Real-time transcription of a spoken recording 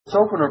Let's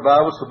open our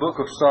Bibles to the book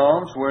of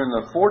Psalms. We're in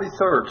the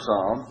 43rd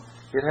Psalm.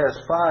 It has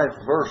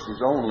 5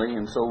 verses only,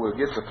 and so we'll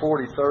get the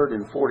 43rd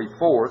and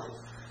 44th.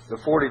 The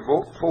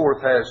 44th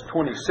has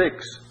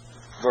 26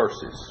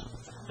 verses.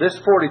 This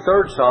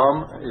 43rd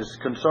Psalm is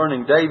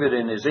concerning David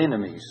and his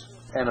enemies.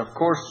 And of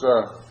course,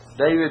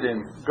 David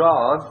and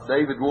God,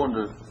 David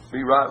wanted to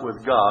be right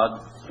with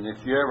God. And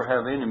if you ever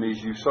have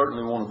enemies, you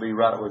certainly want to be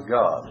right with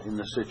God in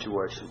this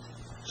situation.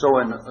 So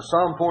in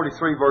Psalm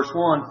 43 verse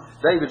 1,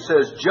 David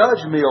says,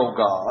 "Judge me, O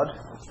God,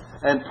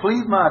 and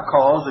plead my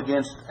cause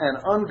against an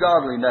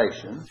ungodly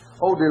nation.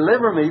 O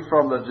deliver me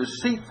from the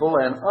deceitful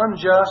and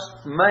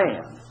unjust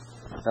man."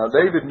 Now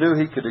David knew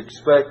he could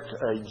expect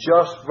a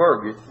just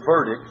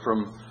verdict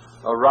from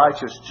a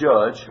righteous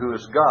judge who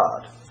is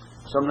God.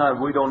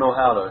 Sometimes we don't know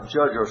how to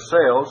judge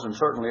ourselves, and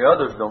certainly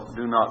others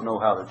do not know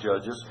how to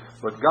judge us,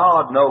 but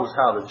God knows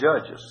how to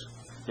judge us.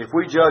 If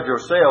we judge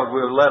ourselves,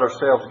 we'll let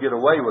ourselves get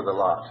away with a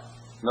lot.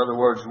 In other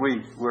words,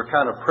 we're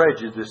kind of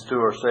prejudiced to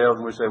ourselves,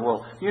 and we say,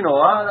 well,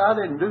 I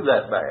didn't do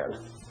that bad.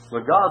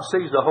 But God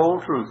sees the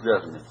whole truth,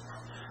 doesn't He?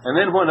 And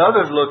then when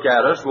others look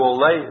at us, well,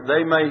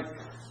 they may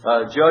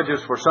judge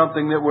us for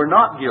something that we're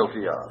not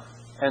guilty of.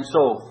 And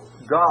so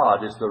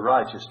God is the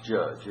righteous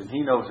judge, and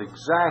He knows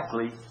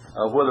exactly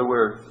whether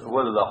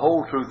the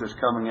whole truth is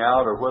coming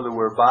out or whether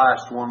we're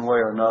biased one way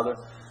or another.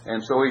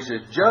 And so He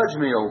says, "Judge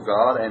me, O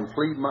God, and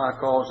plead my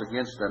cause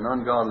against an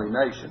ungodly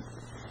nation."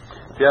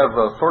 If you have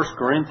 1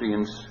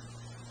 Corinthians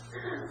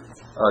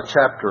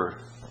chapter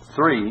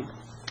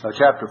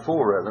 4,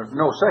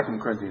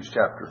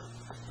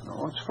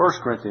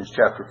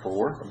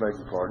 I beg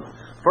your pardon.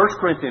 1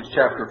 Corinthians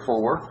chapter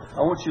 4, I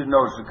want you to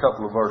notice a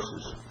couple of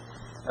verses.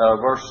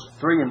 Verse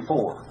 3 and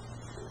 4.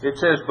 It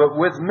says, "But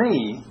with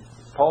me,"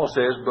 Paul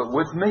says, "but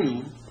with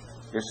me,"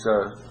 it's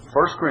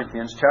 1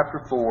 Corinthians chapter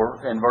 4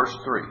 and verse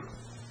 3.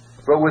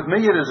 "But with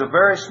me it is a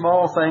very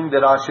small thing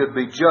that I should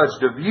be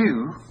judged of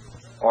you,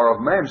 or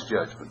of man's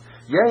judgment.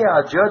 Yea,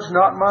 I judge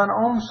not mine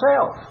own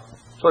self."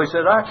 So he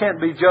said, I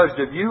can't be judged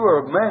of you or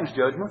of man's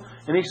judgment.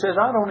 And he says,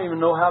 I don't even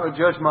know how to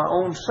judge my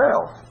own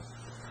self.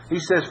 He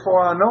says,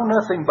 "For I know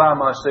nothing by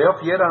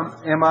myself, yet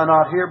am I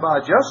not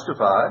hereby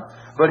justified.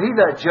 But He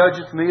that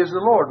judgeth me is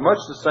the Lord." Much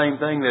the same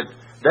thing that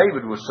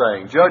David was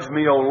saying. "Judge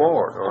me, O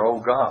Lord," or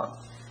 "O God."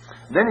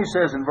 Then he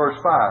says in verse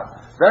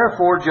 5,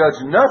 "Therefore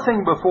judge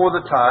nothing before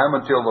the time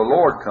until the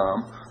Lord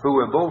come, who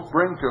will both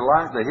bring to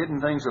light the hidden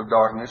things of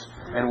darkness,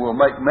 and will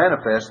make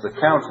manifest the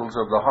counsels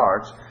of the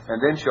hearts,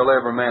 and then shall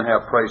every man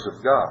have praise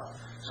of God."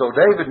 So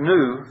David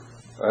knew,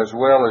 as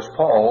well as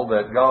Paul,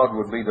 that God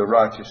would be the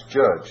righteous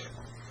judge.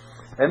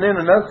 And then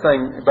another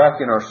thing,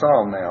 back in our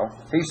psalm now,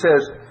 he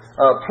says,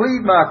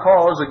 "Plead my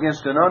cause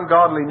against an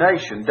ungodly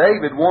nation."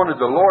 David wanted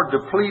the Lord to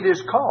plead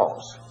his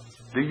cause.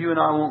 Do you and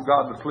I want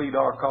God to plead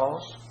our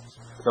cause?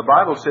 The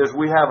Bible says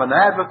we have an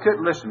advocate.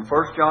 Listen,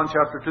 1 John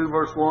chapter 2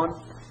 verse 1.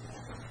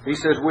 He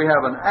says we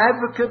have an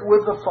advocate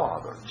with the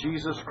Father,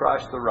 Jesus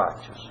Christ the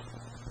righteous,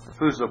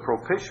 who's the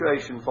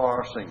propitiation for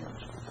our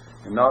sins.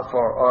 And not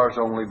for ours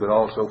only, but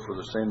also for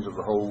the sins of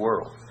the whole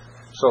world.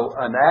 So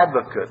an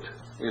advocate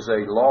is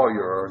a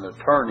lawyer or an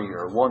attorney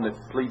or one that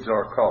pleads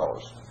our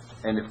cause.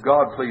 And if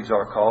God pleads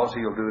our cause,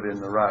 He'll do it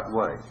in the right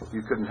way.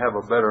 You couldn't have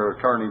a better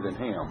attorney than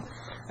Him.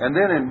 And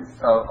then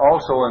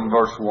also in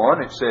verse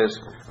 1 it says,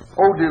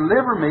 "O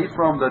deliver me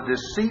from the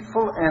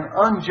deceitful and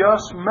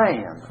unjust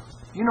man."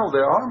 You know,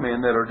 there are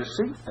men that are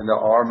deceitful, and there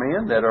are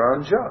men that are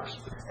unjust.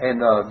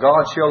 And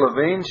God shall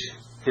avenge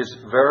His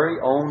very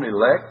own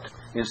elect.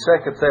 In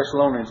 2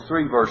 Thessalonians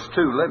 3 verse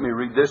 2, let me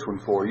read this one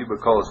for you,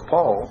 because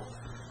Paul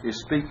is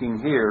speaking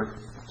here,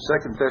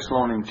 2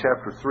 Thessalonians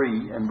chapter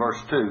 3 and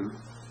verse 2,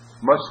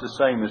 much the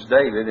same as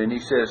David, and he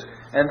says,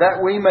 "And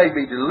that we may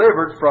be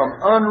delivered from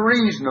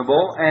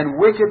unreasonable and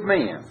wicked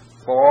men,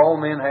 for all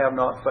men have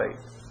not faith."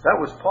 That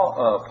was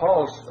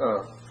Paul's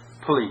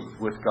plea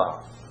with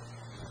God.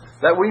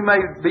 That we may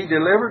be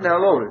delivered, now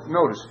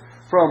notice,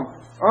 from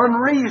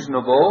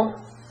unreasonable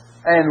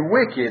and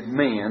wicked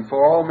men,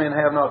 for all men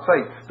have not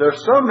faith. There are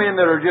some men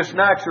that are just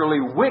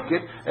naturally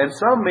wicked, and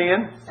some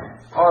men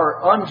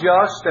are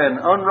unjust and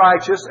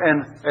unrighteous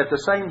and at the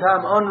same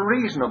time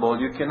unreasonable.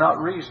 You cannot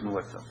reason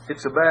with them.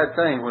 It's a bad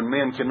thing when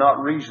men cannot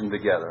reason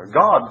together.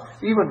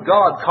 Even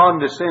God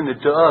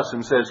condescended to us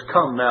and says,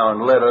 "Come now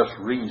and let us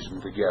reason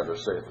together,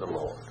 saith the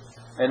Lord."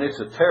 And it's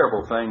a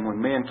terrible thing when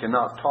men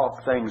cannot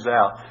talk things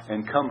out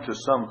and come to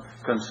some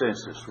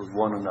consensus with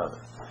one another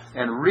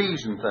and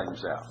reason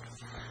things out.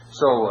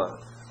 So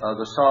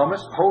the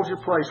psalmist, hold your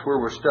place where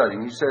we're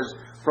studying. He says,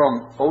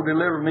 "O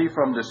deliver me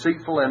from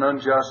deceitful and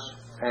unjust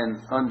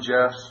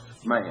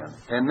man."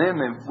 And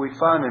then we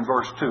find in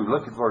verse 2,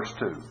 look at verse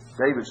 2.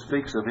 David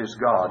speaks of his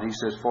God. He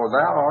says, "For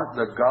thou art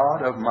the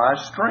God of my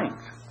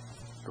strength,"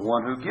 the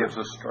one who gives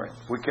us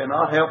strength. We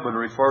cannot help but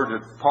refer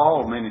to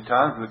Paul many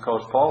times,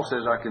 because Paul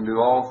says, "I can do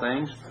all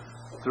things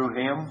through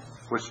Him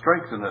which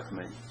strengtheneth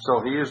me."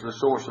 So He is the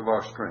source of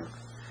our strength.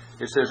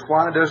 It says,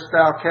 Why dost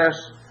thou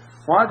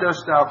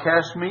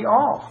cast me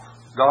off?"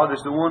 God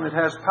is the one that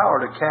has power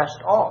to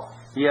cast off.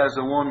 He has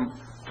the one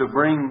to to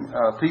bring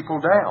people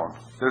down.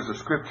 There's a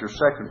scripture,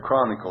 2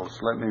 Chronicles.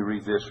 Let me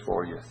read this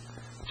for you.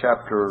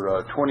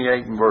 Chapter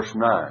 28 and verse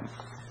 9.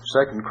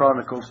 2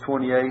 Chronicles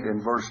 28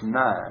 and verse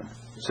 9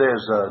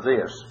 says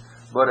this,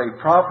 "But a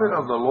prophet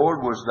of the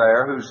Lord was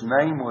there, whose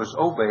name was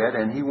Obed,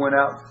 and he went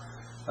out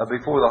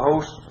before the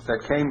host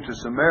that came to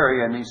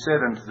Samaria, and he said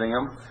unto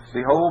them,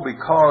 Behold,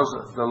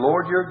 because the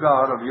Lord your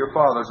God of your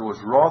fathers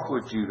was wroth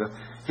with Judah,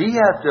 he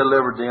hath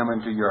delivered them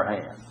into your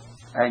hand.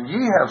 And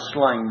ye have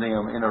slain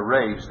them in a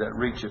rage that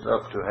reacheth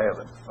up to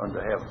heaven, unto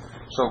heaven."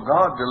 So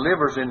God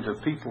delivers into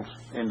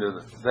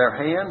their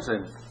hands,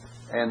 and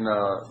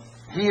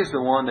He is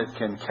the one that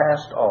can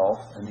cast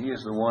off, and He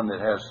is the one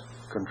that has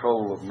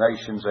control of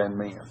nations and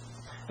men.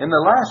 In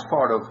the last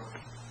part of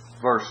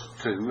verse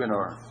 2, in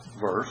our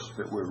verse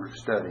that we're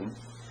studying,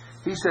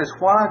 he says,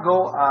 "Why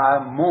go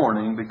I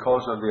mourning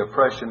because of the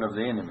oppression of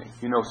the enemy?"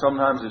 You know,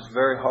 sometimes it's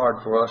very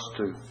hard for us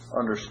to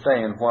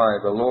understand why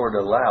the Lord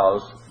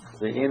allows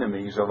the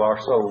enemies of our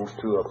souls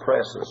to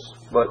oppress us.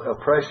 But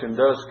oppression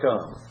does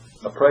come.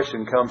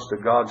 Oppression comes to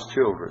God's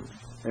children.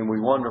 And we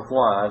wonder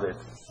why that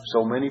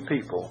so many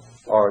people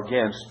are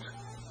against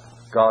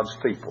God's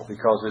people,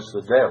 because it's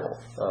the devil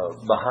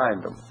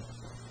behind them.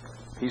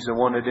 He's the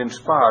one that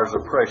inspires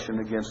oppression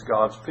against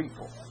God's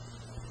people,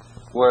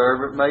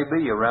 wherever it may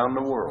be around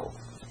the world.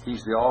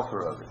 He's the author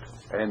of it.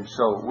 And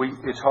so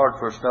it's hard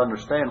for us to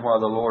understand why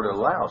the Lord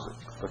allows it.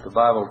 But the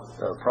Bible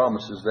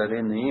promises that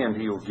in the end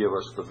He will give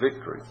us the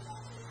victory.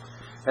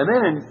 And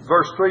then in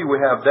verse 3 we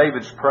have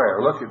David's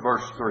prayer. Look at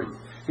verse 3.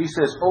 He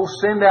says, "O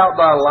send out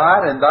thy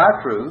light and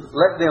thy truth.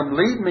 Let them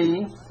lead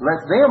me,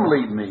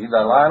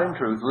 thy light and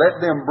truth. Let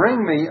them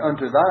bring me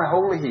unto thy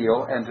holy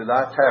hill and to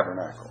thy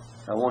tabernacle."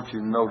 I want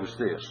you to notice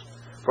this.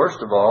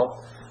 First of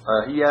all,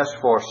 he asks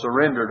for a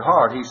surrendered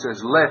heart. He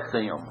says, let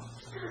them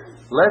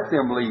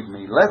lead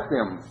me. Let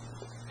them.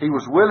 He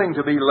was willing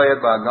to be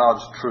led by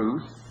God's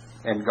truth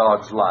and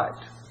God's light.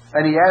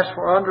 And he asked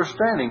for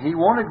understanding. He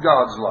wanted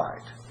God's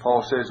light.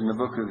 Paul says in the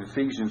book of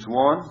Ephesians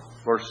 1,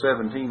 verse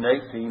 17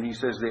 18, he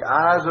says, "The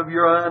eyes of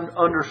your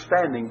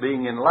understanding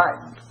being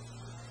enlightened."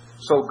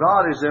 So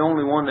God is the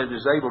only one that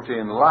is able to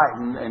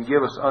enlighten and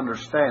give us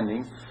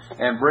understanding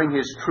and bring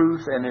His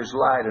truth and His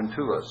light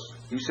unto us.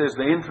 He says,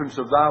 "The entrance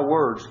of thy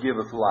words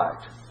giveth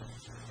light,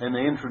 and the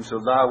entrance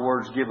of thy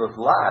words giveth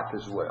life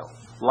as well."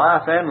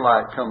 Life and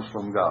light comes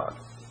from God.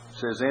 It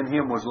says, "In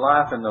Him was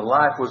life, and the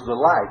life was the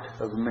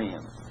light of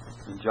men,"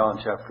 in John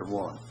chapter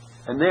 1.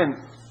 And then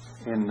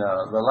in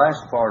the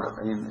last part,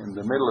 in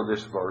the middle of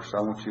this verse,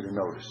 I want you to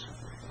notice,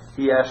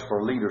 he asks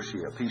for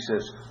leadership. He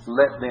says,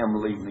 "Let them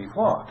lead me."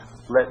 What?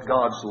 Let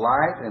God's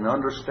light and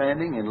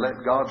understanding and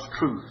let God's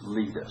truth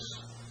lead us.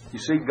 You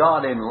see,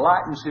 God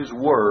enlightens His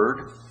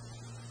Word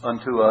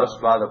unto us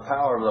by the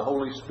power of the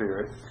Holy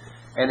Spirit.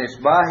 And it's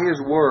by His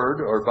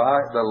Word, or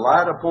by the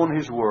light upon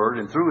His Word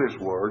and through His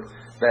Word,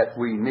 that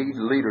we need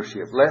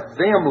leadership. Let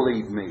them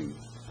lead me.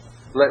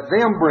 Let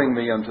them bring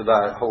me unto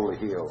thy holy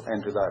hill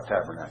and to thy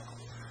tabernacle.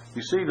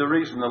 You see, the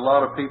reason a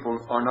lot of people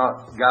are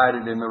not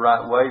guided in the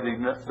right way,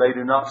 they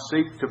do not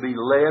seek to be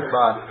led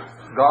by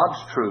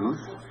God's truth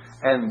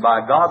and by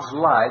God's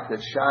light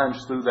that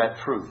shines through that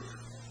truth.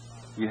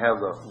 You have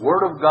the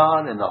Word of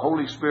God and the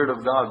Holy Spirit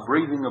of God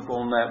breathing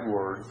upon that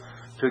Word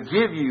to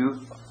give you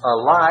a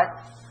light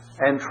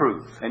and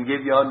truth and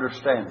give you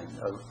understanding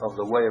of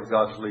the way of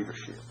God's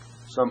leadership.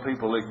 Some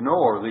people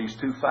ignore these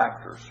two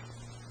factors.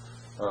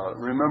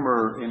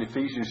 Remember in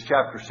Ephesians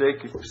chapter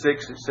 6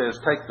 it says,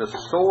 "Take the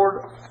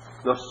sword,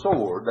 that's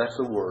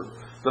the word,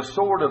 the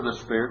sword of the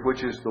Spirit,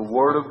 which is the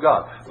Word of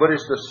God." But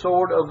it's the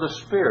sword of the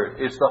Spirit.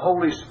 It's the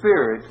Holy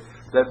Spirit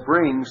that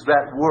brings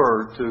that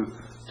Word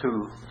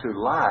to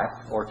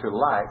life or to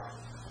light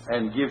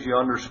and gives you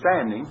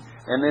understanding.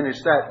 And then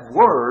it's that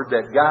Word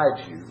that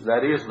guides you.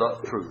 That is the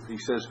truth. He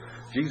says,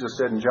 Jesus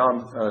said in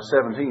John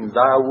 17,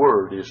 "Thy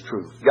Word is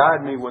truth.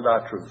 Guide me with thy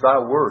truth. Thy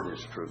Word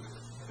is truth."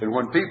 And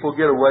when people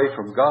get away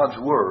from God's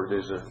Word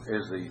as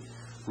the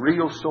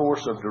real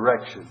source of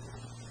direction,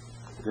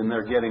 then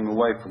they're getting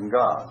away from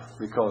God.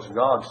 Because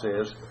God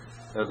says,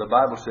 the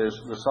Bible says,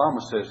 the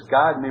psalmist says,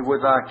 "Guide me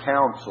with thy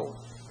counsel,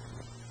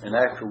 and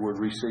afterward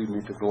receive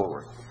me to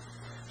glory."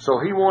 So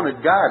he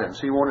wanted guidance.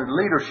 He wanted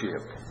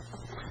leadership.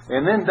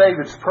 And then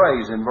David's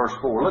praise in verse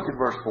 4. Look at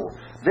verse 4.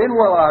 "Then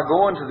will I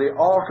go unto the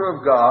altar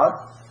of God,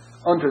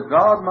 unto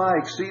God my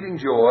exceeding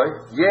joy.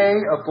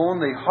 Yea, upon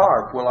the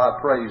harp will I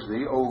praise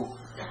thee,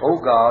 O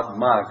God,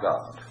 my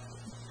God."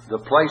 The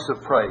place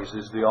of praise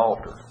is the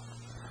altar.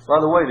 By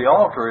the way, the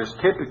altar is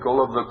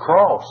typical of the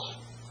cross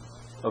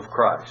of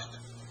Christ,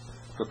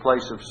 the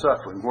place of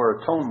suffering where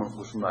atonement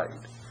was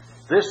made.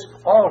 This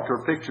altar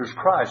pictures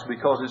Christ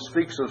because it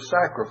speaks of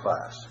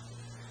sacrifice.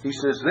 He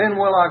says, "Then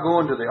will I go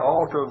into the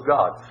altar of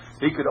God."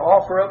 He could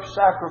offer up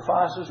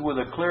sacrifices with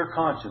a clear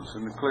conscience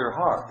and a clear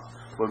heart.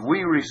 But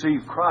we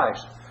receive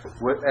Christ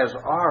as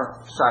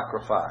our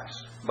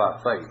sacrifice by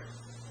faith.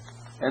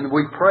 And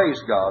we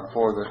praise God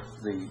for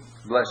the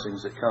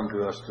blessings that come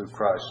to us through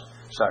Christ's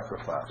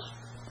sacrifice.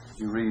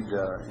 You read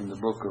in the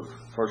book of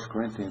 1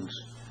 Corinthians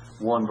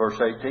 1 verse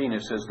 18,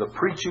 it says, the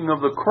preaching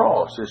of the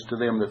cross is to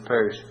them that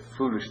perish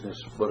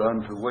foolishness, but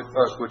unto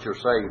us which are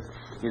saved,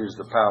 it is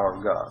the power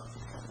of God.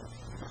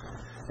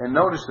 And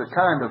notice the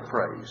kind of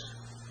praise.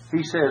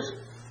 He says,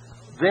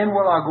 then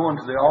will I go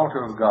unto the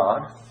altar of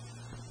God,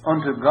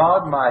 unto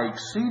God my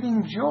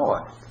exceeding joy.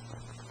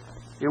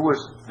 It was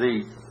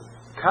the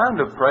kind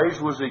of praise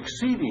was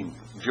exceeding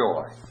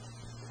joy.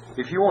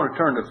 If you want to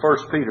turn to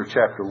 1 Peter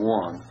chapter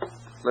 1,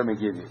 let me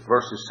give you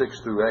verses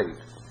 6 through 8.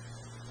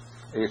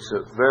 It's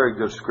a very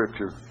good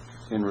scripture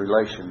in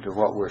relation to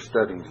what we're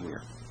studying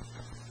here.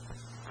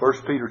 1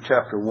 Peter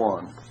chapter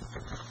 1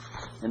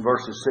 in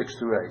verses 6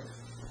 through 8.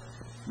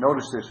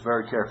 Notice this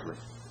very carefully.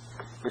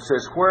 It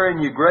says,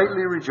 wherein you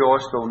greatly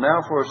rejoice, though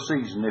now for a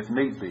season, if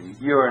need be,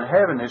 you are in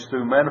heaviness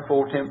through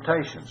manifold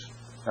temptations.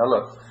 Now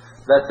look,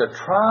 that the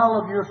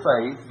trial of your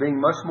faith, being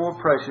much more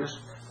precious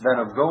than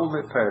of gold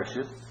that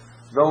perisheth,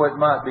 though it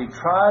might be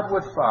tried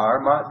with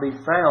fire, might be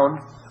found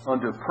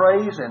unto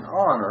praise and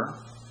honor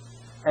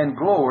and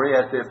glory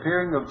at the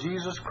appearing of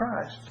Jesus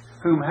Christ,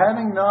 whom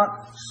having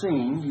not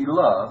seen ye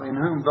love, in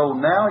whom though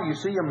now ye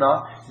see him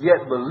not,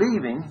 yet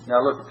believing,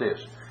 now look at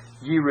this,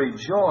 ye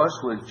rejoice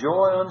with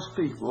joy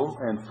unspeakable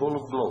and full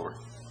of glory.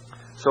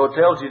 So it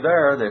tells you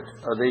there that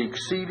the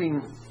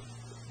exceeding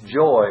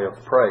joy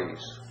of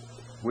praise.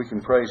 We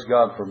can praise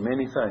God for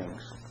many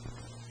things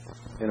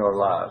in our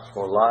lives,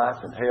 for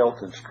life and health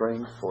and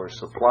strength, for His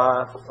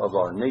supply of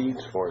our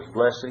needs, for His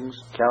blessings.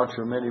 Count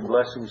your many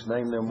blessings,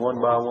 name them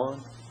one by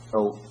one.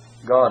 Oh,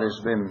 God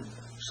has been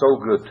so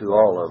good to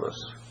all of us.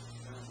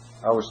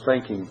 I was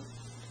thinking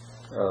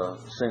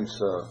since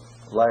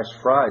last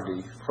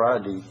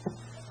Friday,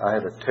 I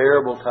had a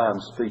terrible time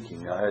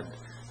speaking.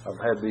 I've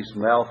had these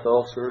mouth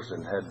ulcers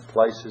and had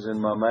places in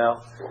my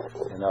mouth,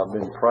 and I've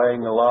been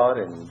praying a lot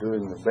and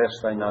doing the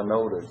best thing I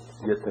know to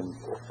get them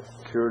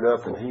cured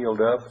up and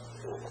healed up.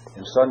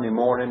 And Sunday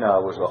morning I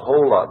was a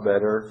whole lot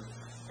better,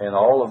 and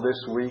all of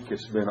this week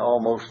it's been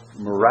almost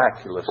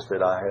miraculous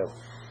that I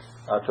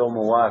told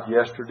my wife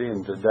yesterday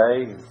and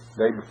today,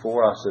 the day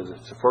before, I said,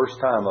 it's the first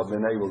time I've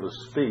been able to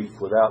speak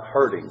without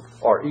hurting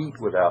or eat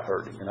without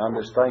hurting. And I'm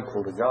just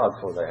thankful to God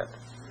for that,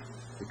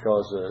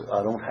 because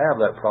I don't have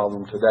that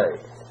problem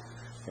today.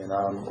 And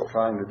I'm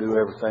trying to do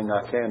everything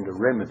I can to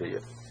remedy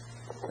it.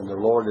 And the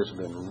Lord has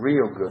been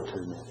real good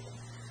to me.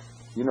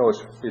 You know,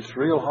 it's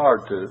real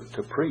hard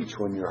to preach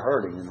when you're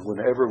hurting, and when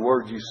every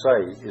word you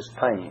say is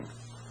pain.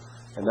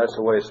 And that's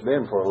the way it's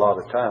been for a lot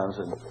of times,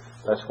 and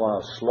that's why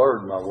I've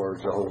slurred my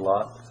words a whole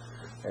lot.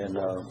 And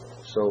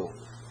so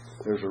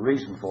there's a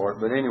reason for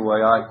it. But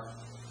anyway, I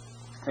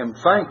am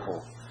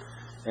thankful.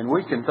 And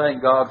we can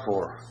thank God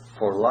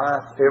for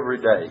life every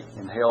day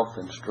in health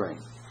and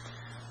strength.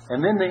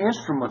 And then the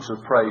instruments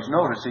of praise.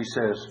 Notice he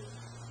says,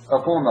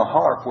 upon the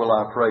harp will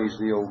I praise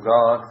thee, O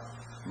God,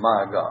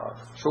 my God.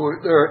 So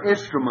there are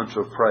instruments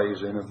of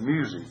praise and of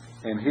music.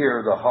 And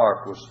here the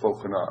harp was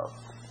spoken of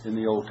in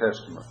the Old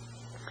Testament.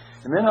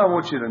 And then I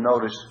want you to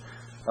notice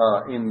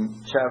in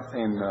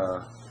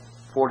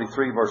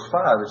 43 verse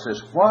 5, it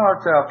says, why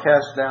art thou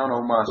cast down,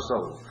 O my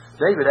soul?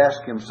 David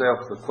asked himself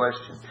the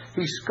question.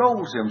 He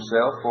scolds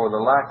himself for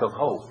the lack of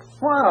hope.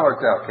 Why art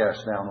thou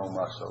cast down, O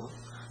my soul?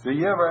 Do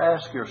you ever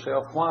ask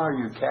yourself, why are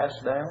you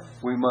cast down?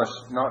 We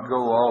must not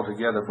go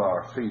altogether by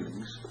our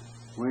feelings.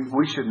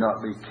 We should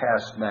not be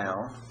cast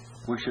down.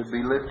 We should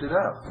be lifted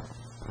up.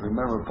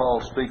 Remember,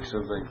 Paul speaks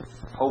of the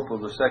hope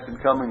of the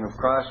second coming of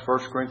Christ, 1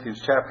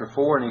 Corinthians chapter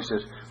 4, and he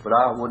says, but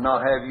I would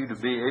not have you to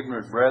be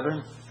ignorant,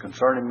 brethren,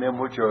 concerning them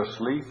which are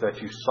asleep,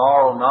 that you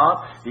sorrow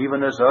not,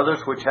 even as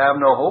others which have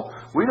no hope.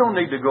 We don't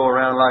need to go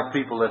around like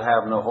people that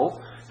have no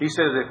hope. He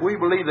says, if we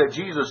believe that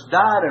Jesus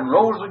died and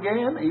rose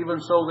again,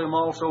 even so them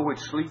also which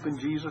sleep in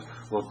Jesus,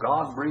 will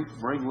God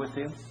bring with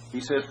him?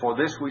 He says, for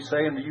this we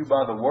say unto you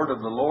by the word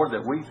of the Lord,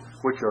 that we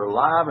which are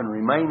alive and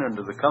remain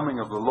unto the coming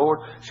of the Lord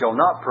shall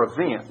not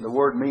prevent. The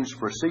word means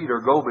proceed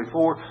or go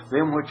before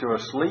them which are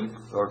asleep,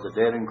 or the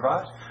dead in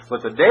Christ.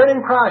 But the dead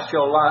in Christ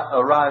shall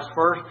arise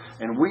first,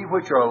 and we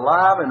which are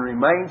alive and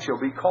remain shall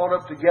be caught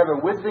up together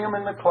with them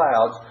in the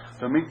clouds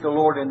to meet the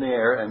Lord in the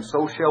air, and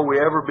so shall we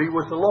ever be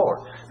with the Lord.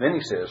 Then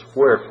he says,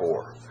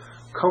 wherefore,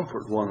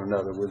 comfort one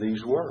another with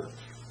these words.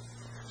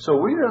 So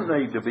we don't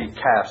need to be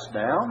cast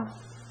down.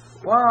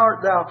 Why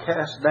art thou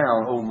cast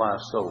down, O my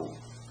soul?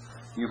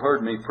 You've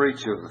heard me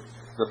preach of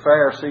the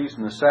Pharisees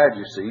and the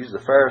Sadducees. The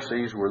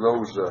Pharisees were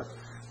those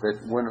that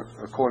went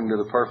according to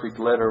the perfect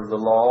letter of the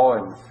law,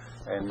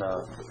 and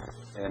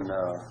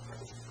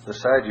the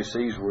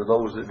Sadducees were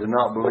those that did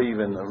not believe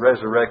in the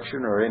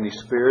resurrection or any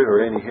spirit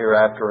or any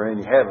hereafter or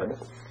any heaven.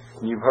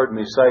 And you've heard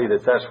me say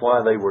that that's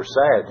why they were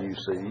sad, you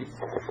see,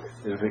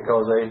 is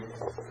because they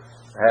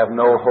have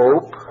no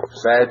hope.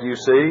 Sad, you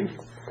see,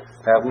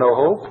 have no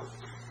hope.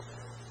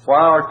 Why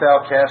art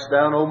thou cast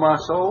down, O my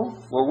soul?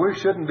 Well, we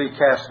shouldn't be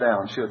cast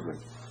down, should we?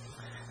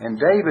 And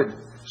David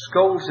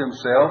scolds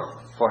himself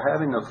for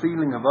having a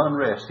feeling of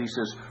unrest. He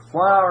says,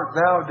 why art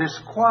thou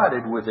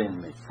disquieted within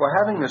me? For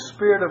having a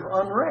spirit of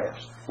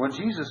unrest. When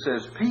Jesus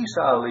says, peace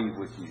I leave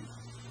with you,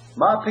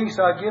 My peace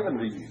I give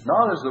unto you.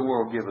 Not as the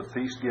world giveth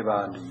peace, give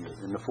I unto you.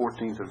 In the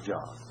 14th of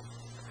John.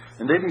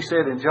 And then he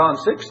said in John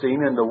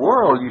 16, in the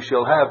world you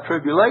shall have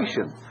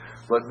tribulation,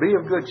 but be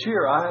of good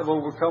cheer, I have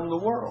overcome the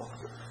world.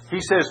 He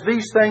says,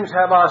 these things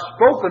have I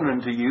spoken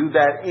unto you,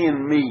 that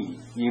in me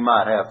ye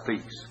might have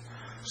peace.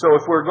 So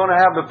if we're going to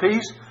have the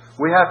peace,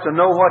 we have to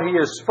know what He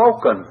has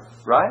spoken,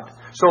 right?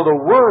 So the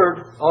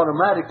Word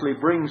automatically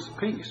brings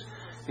peace.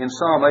 In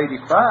Psalm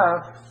 85,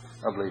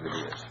 I believe it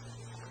is.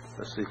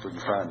 Let's see if we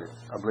can find it.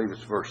 I believe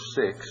it's verse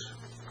 6.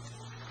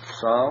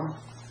 Psalm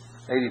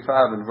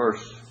 85 and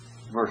verse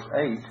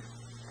 8.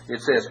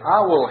 It says,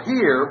 I will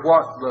hear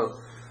what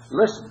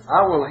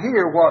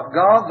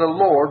God the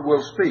Lord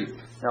will speak.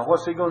 Now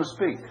what's He going to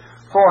speak?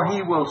 For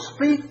He will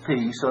speak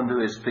peace unto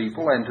His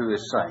people and to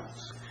His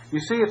saints. You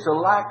see, it's a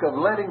lack of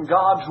letting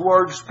God's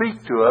Word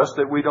speak to us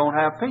that we don't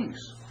have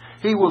peace.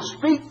 He will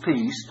speak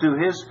peace to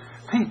His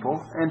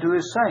people and to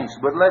His saints,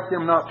 but let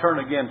them not turn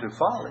again to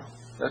folly.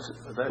 That's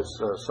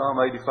Psalm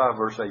 85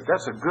 verse 8.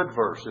 That's a good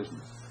verse, isn't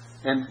it?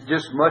 And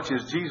just much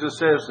as Jesus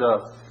says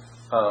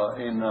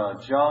in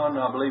John,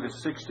 I believe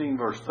it's 16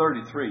 verse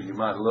 33, you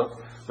might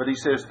look. But He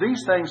says,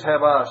 these things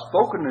have I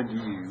spoken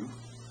unto you,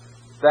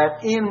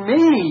 that in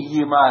me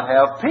you might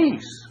have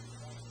peace.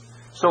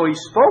 So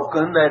He's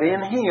spoken that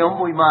in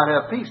Him we might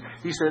have peace.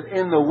 He said,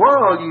 in the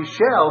world you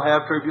shall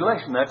have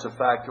tribulation. That's a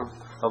fact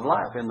of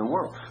life in the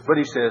world. But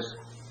He says,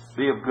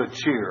 be of good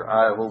cheer,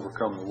 I have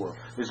overcome the world.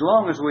 As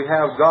long as we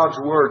have God's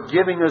Word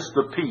giving us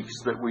the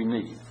peace that we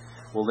need,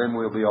 well, then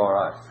we'll be all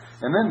right.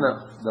 And then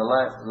the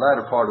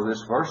latter part of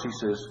this verse, he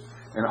says,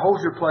 and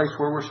hold your place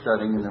where we're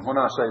studying. And when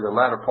I say the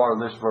latter part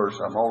of this verse,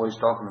 I'm always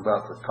talking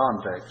about the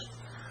context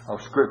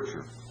of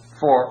Scripture.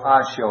 For I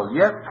shall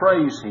yet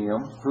praise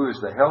Him who is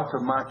the health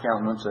of my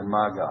countenance and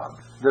my God.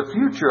 The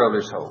future of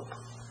His hope.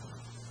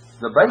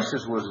 The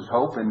basis was His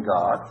hope in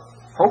God.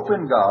 Hope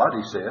in God,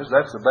 he says,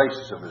 that's the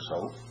basis of His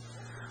hope.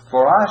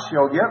 For I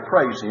shall yet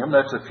praise Him,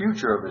 that's the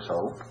future of His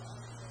hope.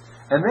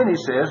 And then he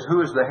says,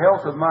 who is the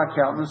health of my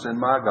countenance and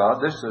my God.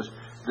 This is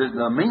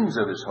the means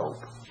of His hope.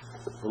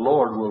 The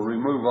Lord will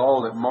remove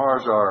all that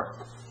mars our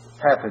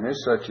happiness,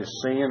 such as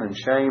sin and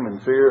shame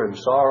and fear and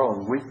sorrow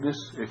and weakness,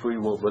 if we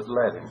will but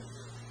let Him.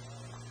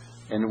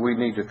 And we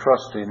need to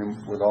trust in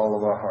Him with all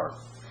of our heart.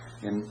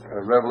 In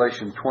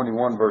Revelation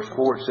 21 verse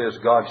 4 it says,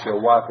 God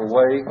shall wipe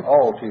away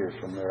all tears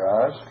from their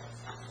eyes.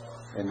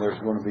 And there's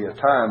going to be a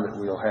time that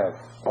we'll have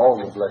all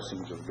the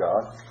blessings of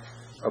God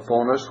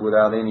upon us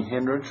without any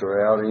hindrance or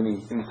without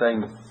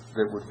anything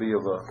that would be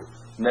of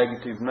a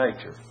negative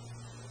nature.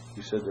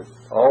 He said that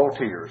all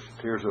tears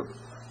of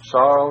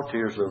sorrow,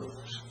 tears of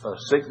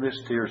sickness,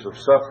 tears of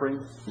suffering.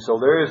 And so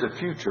there is a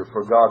future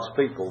for God's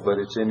people, but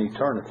it's in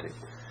eternity.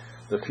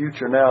 The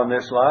future now in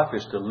this life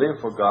is to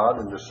live for God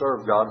and to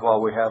serve God while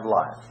we have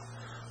life.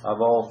 I've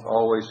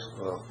always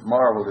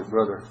marveled at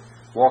Brother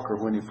Walker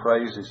when he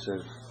prays. He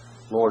says,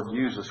 Lord,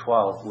 use us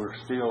while we're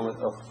still,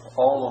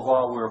 all the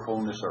while we're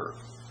upon this earth.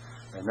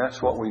 And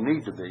that's what we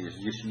need to be, is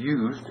just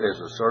used as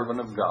a servant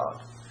of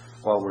God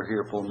while we're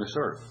here upon this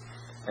earth.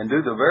 And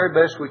do the very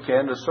best we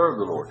can to serve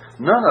the Lord.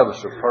 None of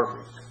us are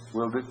perfect.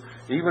 We'll do,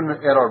 even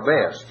at our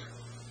best.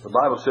 The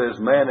Bible says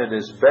man at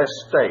his best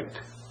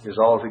state is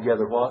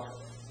altogether what?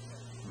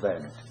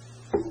 Vanity.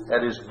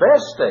 At his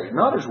best state,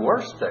 not his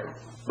worst state,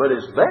 but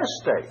his best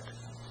state.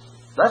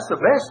 That's the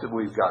best that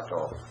we've got to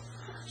offer.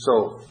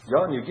 So,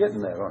 John, you're getting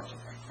that, aren't you?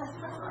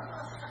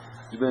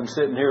 He's been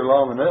sitting here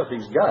long enough,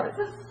 he's got it.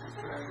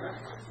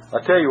 I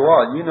tell you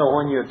what, you know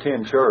when you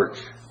attend church,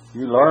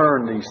 you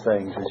learn these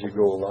things as you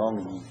go along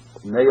and you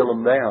nail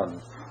them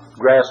down,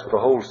 grasp a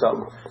hold of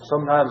something.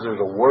 Sometimes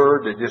there's a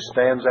word that just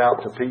stands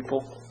out to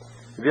people.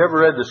 Have you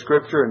ever read the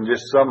Scripture and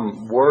just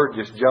some word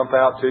just jump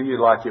out to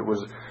you like it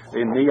was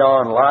in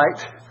neon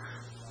light?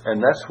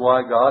 And that's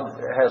why God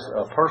has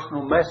a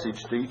personal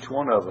message to each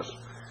one of us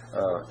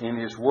in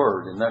His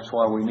Word. And that's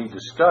why we need to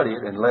study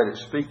it and let it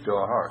speak to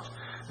our hearts.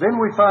 Then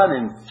we find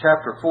in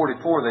chapter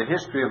 44 the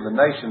history of the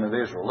nation of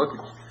Israel. Look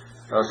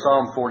at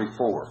Psalm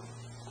 44.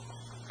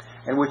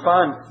 And we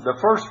find the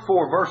first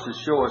 4 verses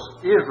show us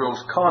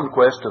Israel's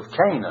conquest of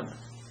Canaan.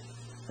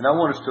 And I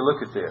want us to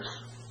look at this.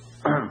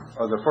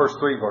 Or the first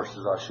 3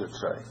 verses, I should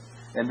say.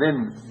 And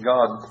then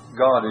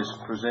God is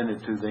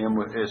presented to them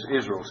as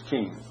Israel's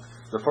king.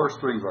 The first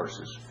 3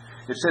 verses.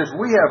 It says,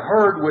 we have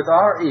heard with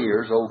our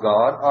ears, O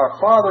God, our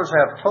fathers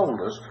have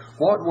told us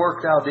what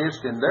work Thou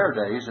didst in their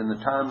days in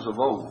the times of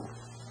old.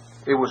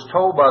 It was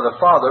told by the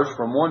fathers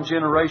from one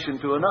generation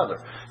to another.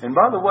 And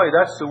by the way,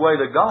 that's the way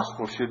the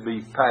gospel should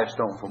be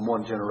passed on from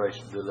one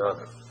generation to the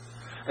other.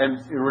 And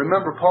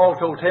remember, Paul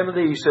told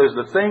Timothy, he says,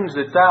 the things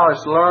that thou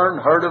hast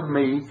learned, heard of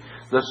me,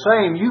 the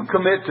same you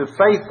commit to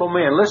faithful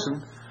men.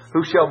 Listen,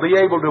 who shall be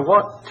able to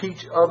what?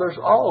 Teach others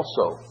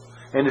also.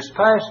 And it's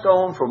passed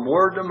on from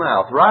word to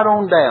mouth, right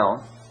on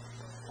down.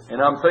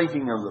 And I'm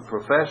thinking of the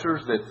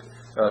professors that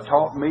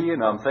taught me,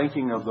 and I'm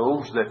thinking of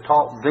those that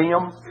taught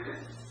them.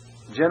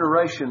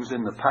 Generations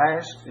in the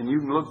past, and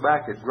you can look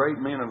back at great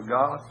men of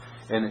God,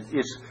 and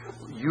it's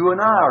you and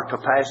I are to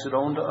pass it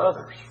on to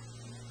others.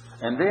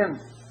 And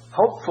then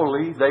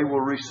hopefully they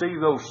will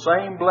receive those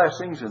same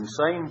blessings and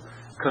same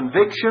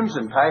convictions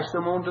and pass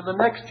them on to the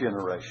next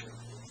generation.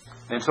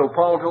 And so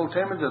Paul told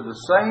Timothy,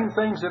 the same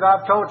things that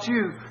I've taught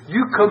you,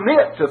 you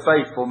commit to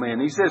faithful men.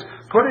 He says,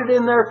 put it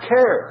in their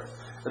care,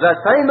 that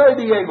they may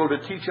be able to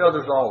teach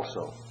others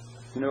also.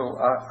 You know,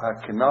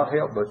 I cannot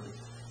help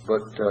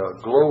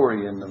but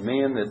glory in the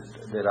men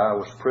that I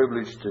was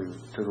privileged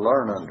to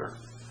learn under.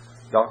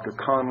 Dr.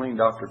 Conley,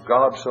 Dr.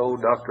 Godsoe,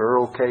 Dr.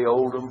 Earl K.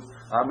 Oldham.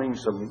 I mean,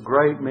 some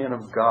great men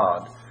of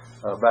God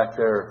back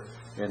there,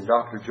 and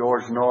Dr.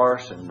 George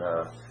Norris and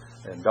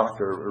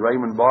Dr.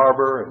 Raymond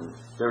Barber, and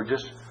there are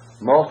just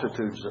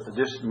multitudes,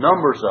 just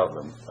numbers of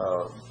them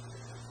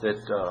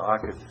that I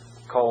could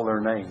call their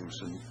names,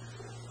 and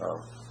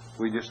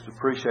we just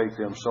appreciate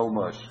them so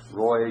much.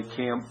 Roy A.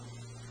 Kemp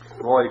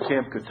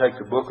could take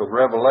the book of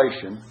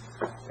Revelation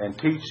and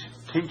teach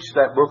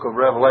that book of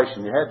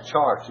Revelation. He had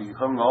charts. He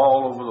hung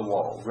all over the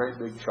wall, great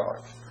big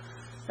charts.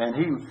 And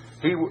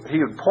he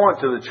would point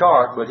to the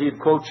chart, but he'd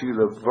quote you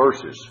the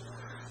verses.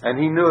 And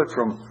he knew it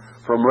from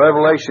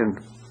Revelation,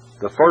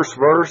 the first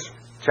verse,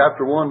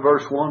 chapter 1,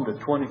 verse 1 to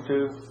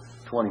 22,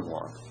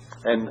 21.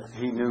 And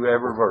he knew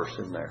every verse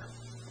in there.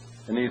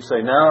 And he'd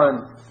say, now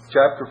in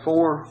chapter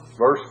 4,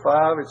 verse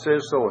 5, it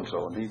says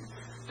so-and-so. And he'd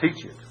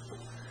teach it.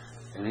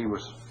 And he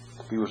was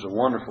a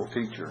wonderful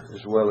teacher,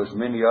 as well as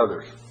many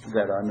others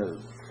that I knew.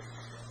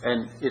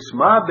 And it's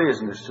my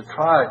business to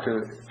try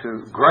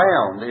to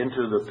ground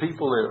into the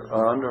people that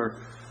are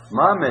under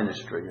my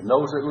ministry and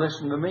those that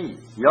listen to me,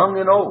 young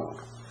and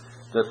old,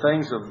 the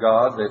things of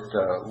God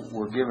that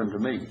were given to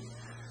me.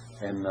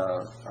 And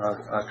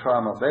I try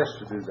my best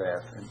to do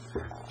that. And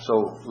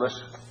so let's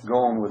go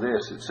on with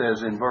this. It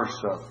says in verse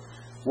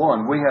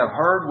 1, we have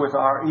heard with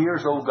our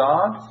ears, O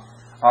God.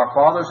 Our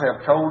fathers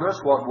have told us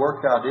what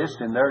work thou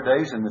didst in their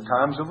days in the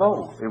times of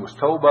old. It was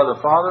told by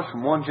the fathers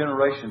from one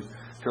generation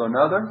to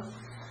another.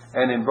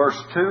 And in verse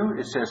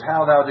 2, it says,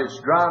 how thou didst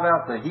drive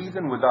out the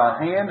heathen with thy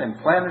hand and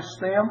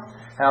plantest them.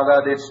 How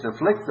thou didst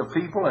afflict the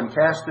people and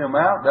cast them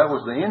out. That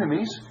was the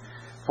enemies.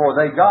 For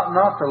they got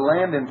not the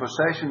land in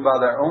possession by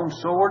their own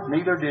sword,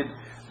 neither did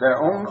their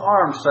own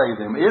arm save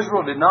them.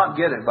 Israel did not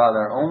get it by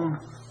their own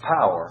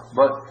power,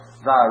 but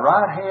thy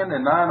right hand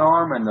and thine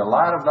arm and the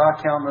light of thy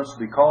countenance,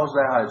 because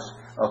thou hadst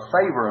a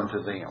favor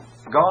unto them.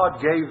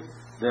 God gave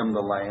them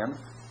the land.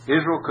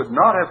 Israel could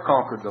not have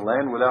conquered the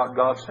land without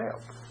God's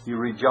help. You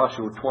read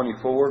Joshua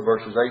 24,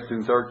 verses 8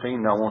 through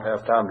 13, and I won't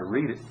have time to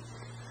read it.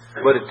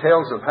 But it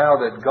tells of how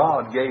that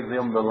God gave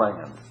them the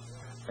land.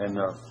 And,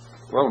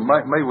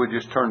 maybe we'll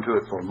just turn to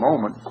it for a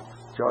moment.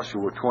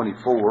 Joshua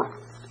 24.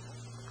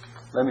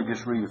 Let me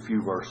just read a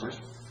few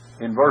verses.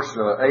 In verse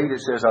 8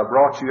 it says, I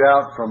brought you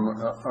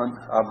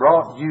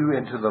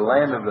into the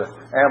land of the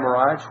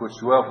Amorites, which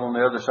dwelt on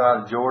the other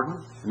side of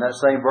Jordan. In that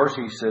same verse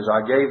he says,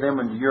 I gave them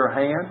into your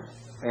hand,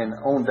 and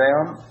on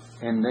down.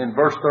 And then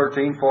verse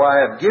 13, for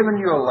I have given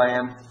you a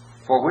land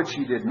for which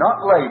ye did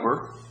not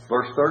labor.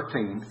 Verse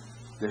 13,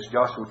 this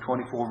Joshua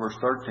 24, verse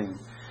 13.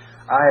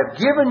 I have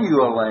given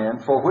you a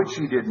land for which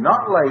ye did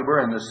not labor,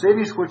 and the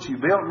cities which ye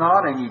built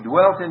not, and ye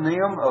dwelt in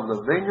them, of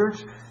the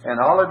vineyards and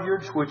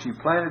oliveyards which ye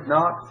planted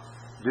not,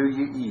 do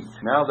ye eat.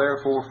 Now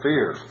therefore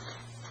fear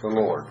the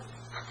Lord,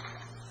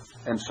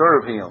 and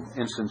serve Him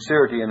in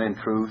sincerity and in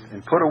truth,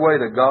 and put away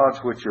the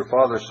gods which your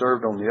fathers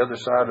served on the other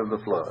side of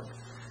the flood,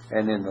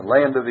 and in the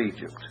land of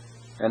Egypt,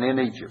 and in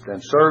Egypt,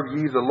 and serve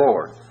ye the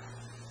Lord.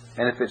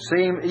 And if it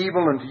seem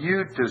evil unto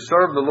you to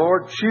serve the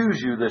Lord,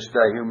 choose you this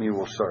day whom you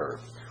will serve,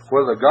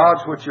 whether the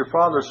gods which your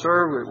fathers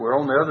served were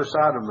on the other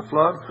side of the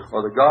flood,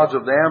 or the gods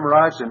of the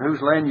Amorites in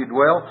whose land you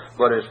dwell.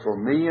 But as for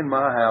me and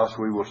my house,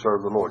 we will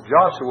serve the Lord.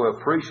 Joshua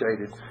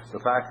appreciated the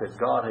fact that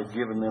God had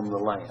given them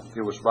the land.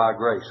 It was by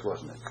grace,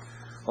 wasn't it?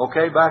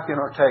 Okay, back in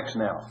our text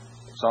now.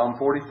 Psalm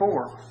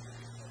 44.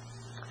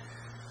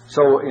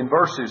 So in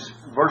verse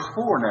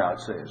 4 now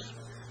it says,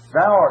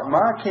 Thou art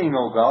my king,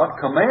 O God,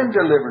 command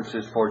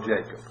deliverances for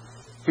Jacob.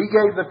 He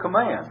gave the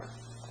command.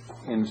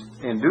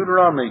 In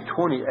Deuteronomy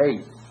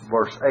 28,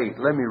 verse 8,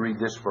 let me read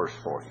this verse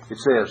for you. It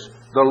says,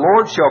 The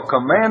Lord shall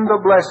command the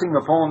blessing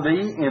upon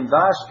thee in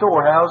thy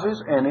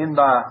storehouses and in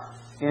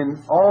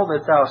all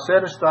that thou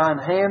settest thine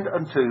hand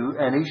unto,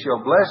 and He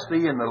shall bless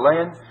thee in the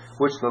land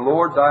which the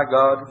Lord thy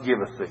God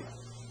giveth thee.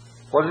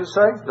 What does it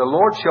say? The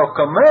Lord shall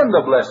command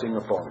the blessing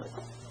upon thee.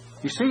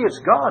 You see, it's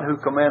God who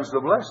commands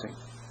the blessing.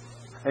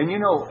 And you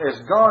know, as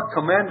God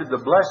commanded the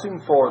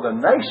blessing for the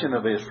nation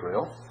of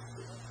Israel,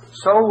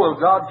 so will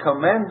God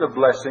command the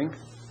blessing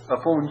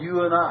upon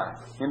you and I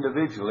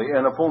individually,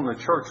 and upon the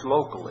church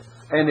locally.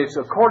 And it's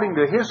according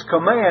to His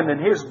command and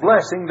His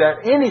blessing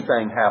that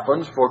anything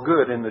happens for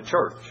good in the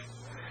church.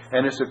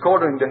 And it's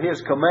according to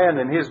His command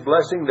and His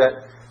blessing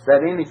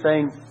that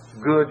anything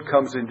good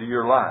comes into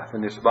your life,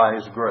 and it's by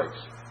His grace.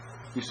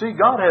 You see,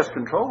 God has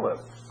control of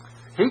it.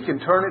 He can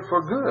turn it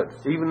for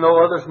good, even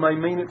though others may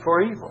mean it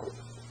for evil.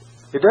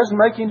 It doesn't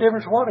make any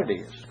difference what it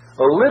is.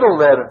 A little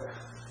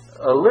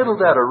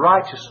that a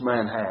righteous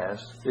man has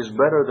is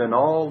better than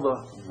all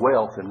the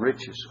wealth and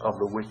riches of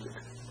the wicked.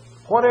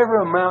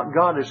 Whatever amount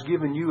God has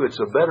given you, it's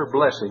a better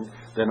blessing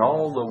than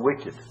all the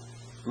wicked.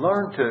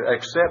 Learn to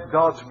accept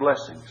God's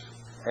blessings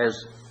as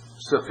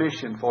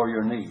sufficient for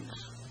your needs.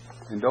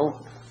 And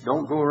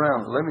don't go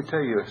around. Let me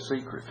tell you a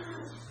secret.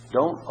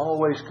 Don't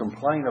always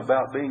complain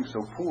about being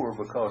so poor,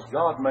 because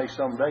God may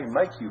someday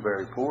make you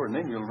very poor, and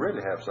then you'll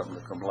really have something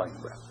to complain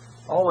about.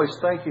 Always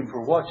thank Him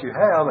for what you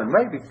have, and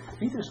maybe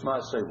He just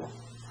might say, well,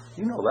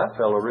 you know, that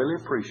fellow really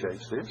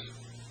appreciates this.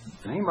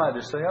 And He might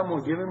just say, I'm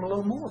going to give him a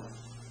little more,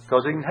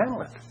 because he can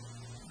handle it.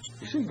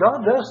 You see,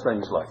 God does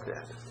things like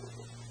that.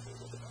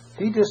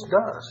 He just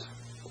does.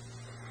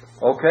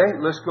 Okay,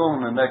 let's go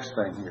on to the next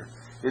thing here.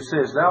 It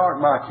says, Thou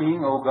art my king,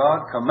 O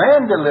God,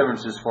 command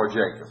deliverances for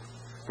Jacob.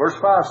 Verse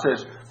 5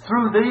 says,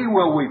 Through Thee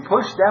will we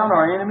push down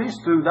our enemies,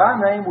 through Thy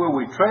name will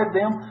we tread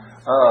them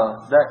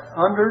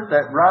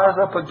that rise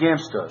up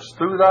against us.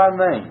 Through Thy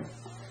name.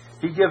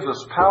 He gives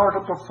us power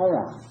to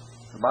perform.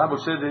 The Bible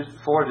says,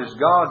 For it is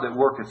God that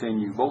worketh in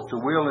you, both to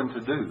will and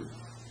to do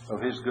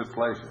of His good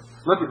pleasure.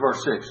 Look at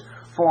verse 6.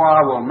 For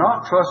I will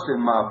not trust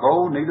in my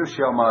bow, neither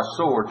shall my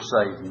sword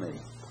save me.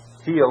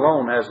 He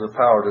alone has the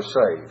power to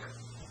save.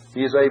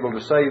 He is able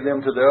to save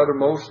them to the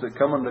uttermost that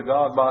come unto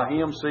God by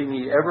Him, seeing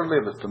He ever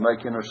liveth to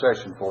make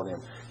intercession for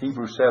them.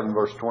 Hebrews 7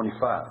 verse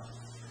 25.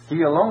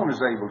 He alone is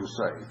able to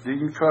save. Do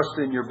you trust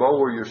in your bow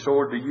or your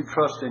sword? Do you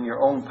trust in your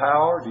own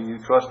power? Do you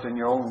trust in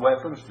your own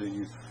weapons? Do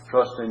you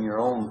trust in your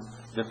own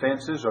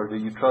defenses? Or do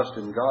you trust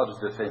in God's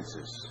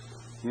defenses?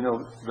 You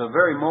know, the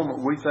very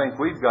moment we think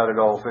we've got it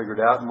all figured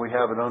out and we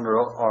have it under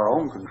our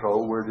own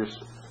control, we're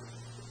just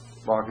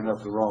barking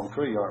up the wrong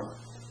tree, aren't we?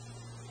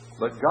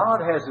 But God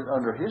has it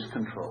under His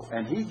control,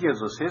 and He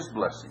gives us His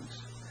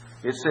blessings.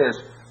 It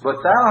says, But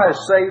Thou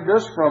hast saved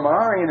us from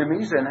our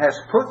enemies, and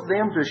hast put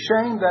them to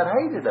shame that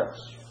hated us.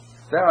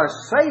 Thou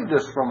hast saved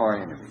us from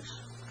our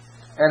enemies,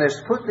 and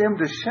hast put them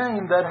to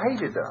shame that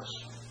hated us.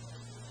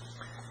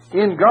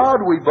 In God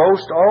we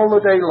boast all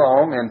the day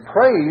long, and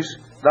praise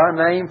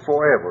Thy name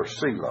forever.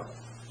 Selah.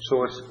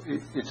 So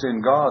it's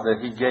in God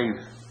that He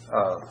gave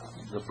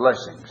the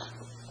blessings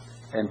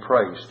and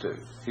praise to.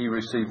 He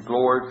received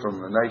glory from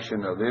the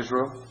nation of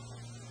Israel.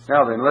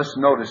 Now then, let's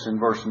notice in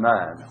verse 9.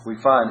 We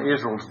find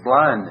Israel's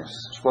blindness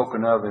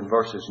spoken of in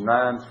verses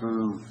 9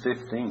 through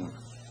 15.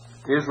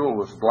 Israel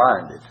was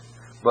blinded.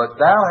 But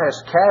Thou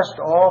hast cast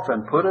off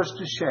and put us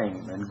to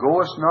shame, and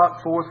goest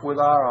not forth with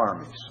our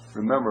armies.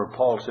 Remember,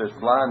 Paul says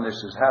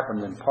blindness has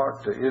happened in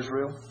part to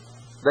Israel.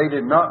 They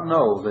did not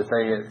know that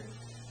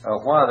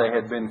why they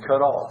had been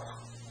cut off.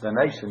 The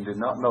nation did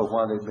not know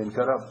why they'd been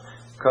cut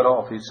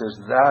off. He says,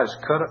 Thou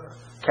hast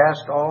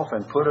cast off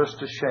and put us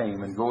to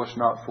shame, and goest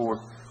not forth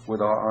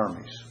with our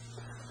armies.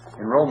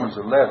 In Romans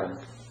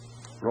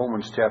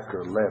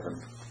chapter 11,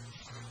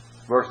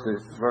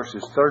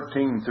 verses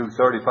 13 through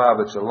 35,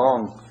 it's a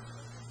long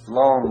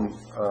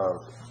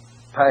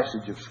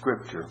passage of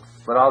Scripture,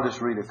 but I'll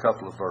just read a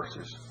couple of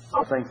verses.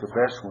 I think the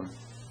best one,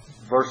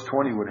 verse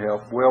 20 would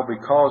help. Well,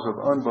 because of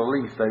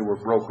unbelief they were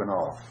broken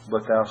off,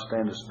 but Thou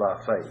standest by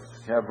faith.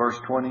 You have verse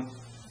 20?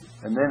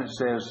 And then it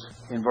says,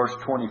 in verse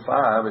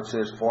 25, it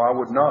says, For I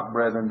would not,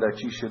 brethren,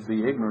 that ye should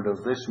be ignorant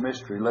of this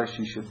mystery, lest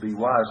ye should be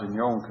wise in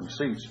your own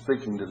conceits.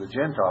 Speaking to the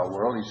Gentile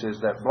world, he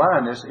says that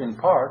blindness, in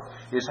part,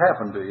 is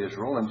happened to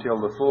Israel until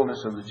the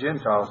fullness of the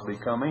Gentiles be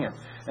come in.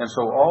 And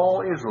so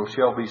all Israel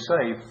shall be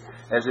saved,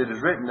 as it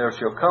is written, There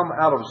shall come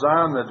out of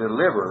Zion the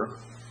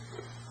deliverer,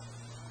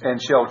 and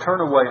shall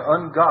turn away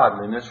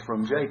ungodliness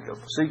from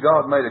Jacob. See,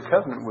 God made a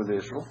covenant with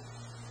Israel.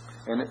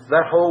 And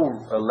that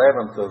whole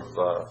 11th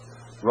of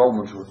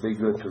Romans would be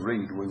good to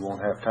read. We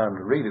won't have time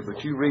to read it,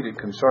 but you read it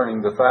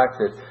concerning the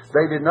fact that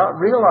they did not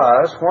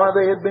realize why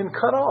they had been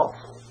cut off.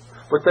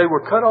 But they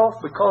were cut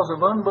off because of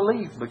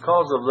unbelief,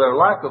 because of their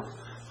lack of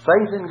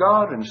faith in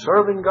God and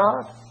serving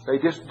God. They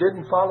just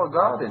didn't follow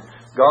God. And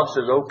God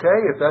says, okay,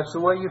 if that's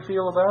the way you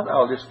feel about it,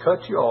 I'll just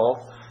cut you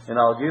off, and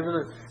I'll give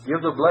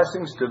the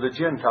blessings to the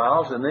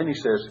Gentiles. And then He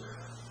says,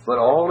 but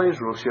all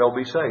Israel shall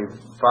be saved.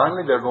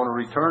 Finally, they're going to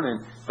return.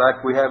 In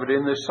fact, we have it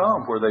in this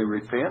psalm where they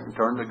repent and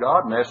turn to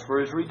God and ask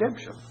for His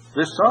redemption.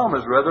 This psalm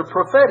is rather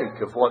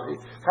prophetic of what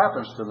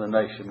happens to the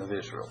nation of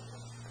Israel.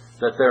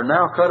 That they're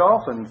now cut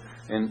off and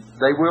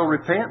they will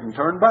repent and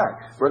turn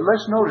back. But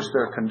let's notice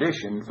their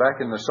condition back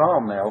in the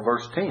psalm now,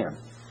 verse 10.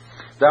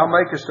 Thou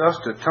makest us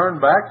to turn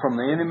back from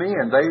the enemy,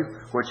 and they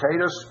which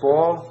hate us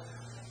spoil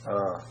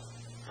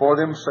for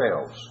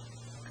themselves.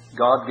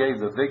 God gave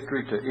the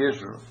victory to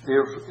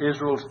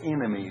Israel's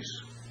enemies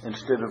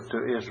instead of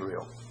to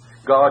Israel.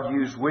 God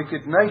used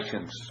wicked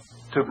nations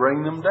to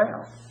bring them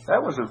down.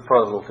 That was a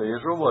puzzle to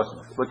Israel,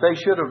 wasn't it? But they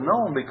should have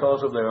known,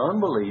 because of their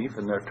unbelief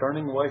and their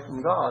turning away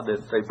from God,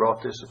 that they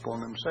brought this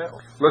upon themselves.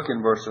 Look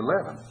in verse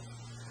 11.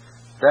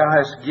 Thou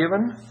hast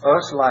given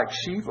us like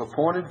sheep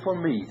appointed for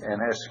meat,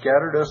 and hast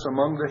scattered us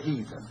among the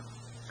heathen.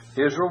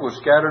 Israel was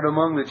scattered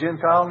among the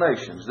Gentile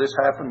nations. This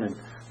happened in,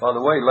 by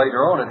the way,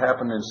 later on it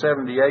happened in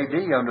 70 AD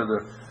under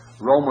the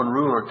Roman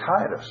ruler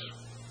Titus.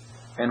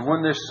 And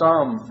when this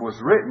psalm was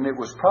written, it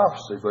was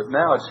prophecy, but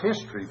now it's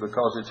history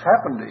because it's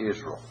happened to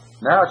Israel.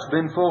 Now it's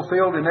been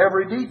fulfilled in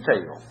every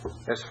detail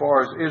as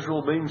far as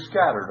Israel being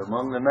scattered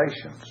among the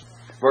nations.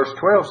 Verse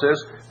 12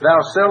 says, Thou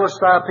sellest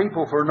thy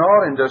people for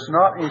naught, and dost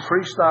not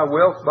increase thy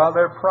wealth by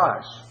their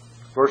price.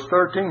 Verse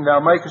 13, Thou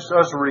makest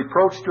us a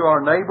reproach to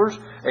our neighbors,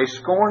 a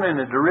scorn and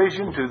a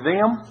derision to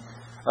them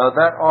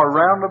that are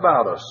round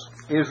about us.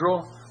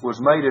 Israel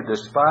was made a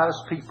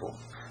despised people.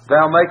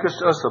 Thou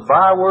makest us a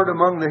byword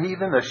among the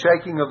heathen, a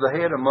shaking of the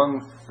head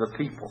among the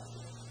people.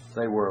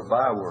 They were a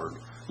byword.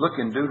 Look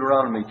in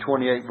Deuteronomy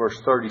 28, verse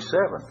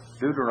 37.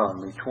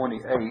 Deuteronomy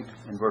 28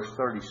 and verse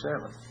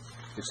 37.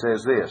 It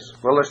says this.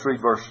 Well, let's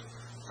read verse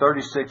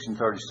 36 and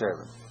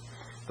 37.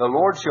 The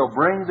Lord shall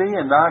bring thee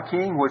and thy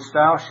king, which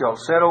thou shalt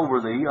set over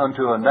thee,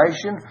 unto a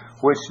nation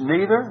which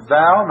neither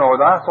thou nor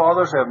thy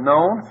fathers have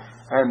known,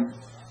 and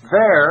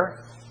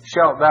there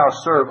shalt thou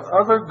serve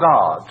other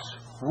gods,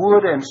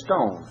 wood and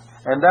stone,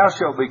 and thou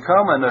shalt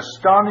become an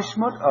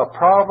astonishment, a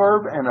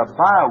proverb, and a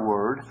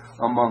byword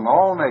among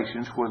all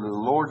nations, whither the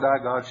Lord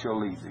thy God shall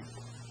lead thee.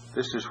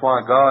 This is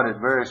why God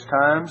at various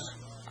times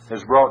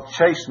has brought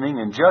chastening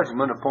and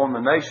judgment upon the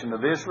nation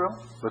of Israel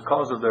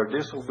because of their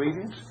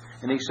disobedience.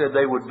 And He said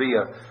they would be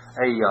a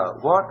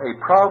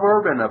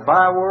proverb and a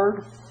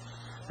byword.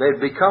 They'd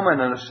become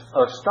an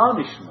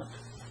astonishment.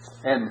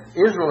 And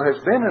Israel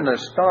has been an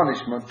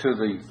astonishment to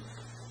the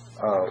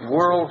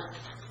world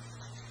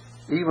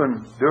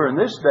even during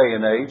this day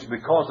and age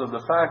because of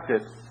the fact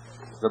that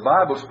the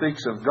Bible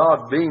speaks of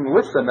God being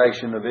with the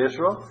nation of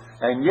Israel,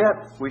 and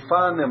yet we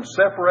find them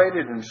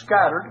separated and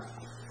scattered.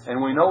 And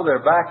we know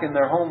they're back in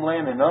their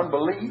homeland in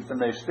unbelief, and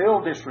they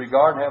still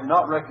disregard and have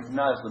not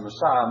recognized the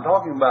Messiah. I'm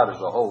talking about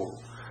as a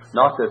whole.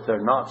 Not that they're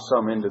not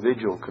some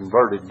individual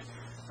converted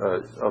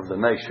of the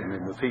nation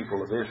and the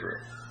people of Israel.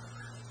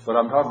 But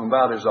I'm talking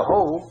about as a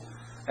whole.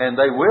 And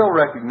they will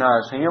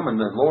recognize Him, and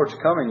the Lord's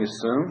coming is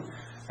soon.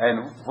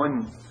 And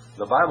when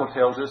the Bible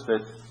tells us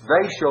that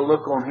they shall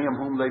look on Him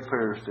whom they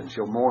pierced, and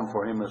shall mourn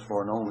for Him as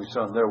for an only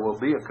son, there will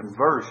be a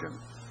conversion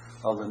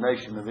of the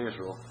nation of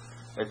Israel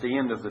at the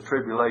end of the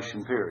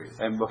tribulation period.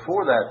 And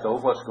before that, though,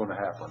 what's going to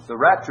happen? The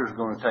rapture is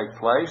going to take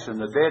place, and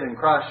the dead in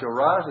Christ shall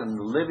rise, and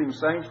the living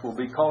saints will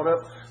be caught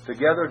up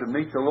together to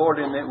meet the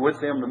Lord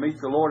with them to meet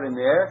the Lord in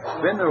the air.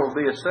 Then there will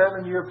be a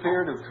 7-year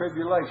period of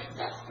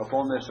tribulation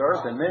upon this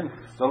earth, and then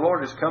the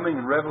Lord is coming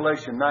in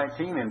Revelation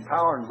 19 in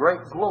power and great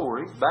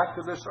glory back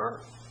to this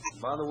earth.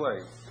 By the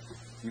way,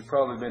 you've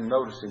probably been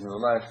noticing in the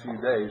last few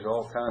days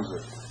all kinds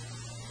of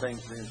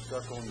things being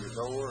stuck on your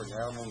door and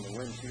out on the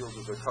windshields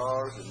of the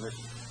cars, and this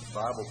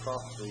Bible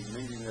prophecy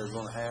meeting they're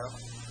going to have.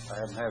 I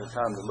haven't had a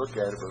time to look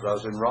at it, but I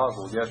was in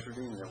Roswell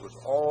yesterday, and it was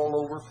all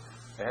over.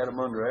 They had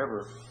them under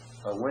every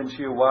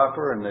windshield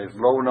wiper, and they're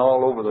blowing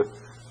all over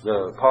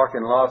the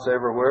parking lots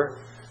everywhere.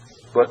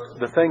 But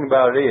the thing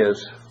about it is,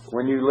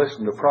 when you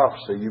listen to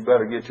prophecy, you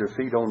better get your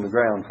feet on the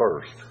ground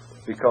first,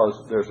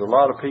 because there's a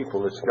lot of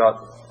people that's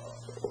got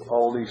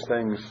all these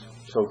things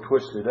so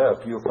twisted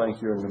up, you'll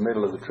think you're in the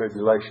middle of the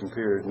tribulation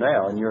period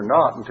now, and you're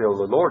not until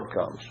the Lord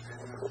comes.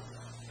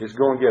 It's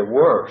going to get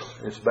worse.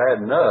 It's bad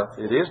enough.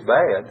 It is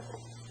bad.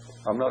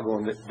 I'm not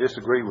going to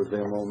disagree with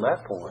them on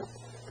that point,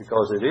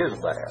 because it is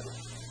bad.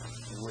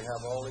 And we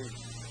have all these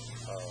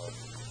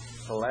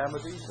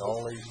calamities,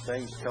 all these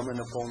things coming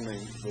upon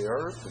the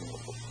earth, and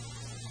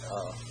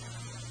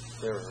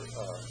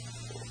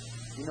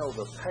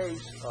the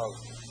pace of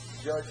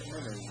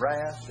judgment and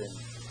wrath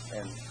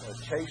and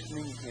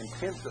chastening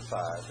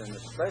intensifies, and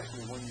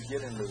especially when you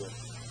get into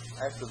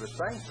after the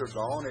saints are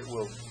gone, it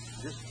will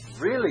just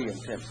really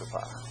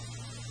intensify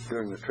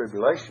during the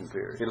tribulation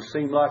period. It'll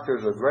seem like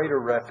there's a greater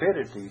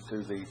rapidity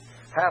to the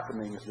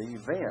happenings, the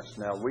events.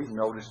 Now we've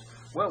noticed.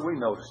 We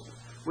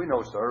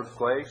noticed the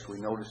earthquakes. We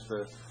noticed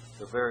the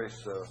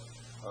various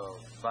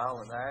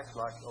violent acts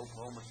like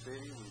Oklahoma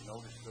City. We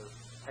noticed the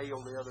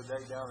hail the other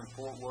day down in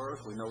Fort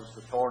Worth. We noticed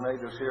the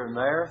tornadoes here and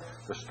there,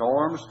 the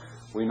storms.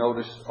 We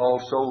noticed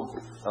also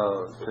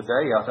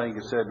today, I think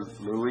it said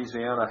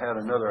Louisiana had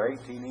another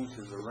 18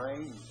 inches of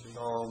rain. You see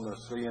on the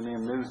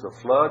CNN news the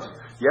floods.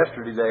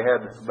 Yesterday they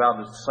had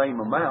about the same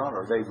amount,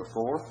 or day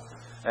before,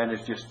 and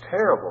it's just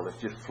terrible.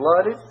 It's just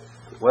flooded.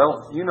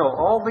 Well,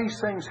 all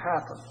these things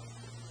happen,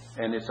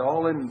 and it's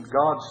all in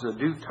God's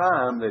due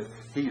time that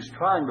He's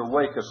trying to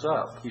wake us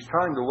up. He's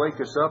trying to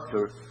wake us up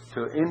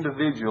to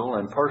individual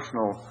and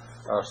personal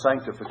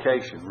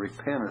sanctification,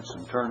 repentance,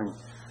 and turning.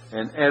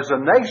 And as a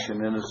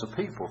nation and as a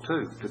people,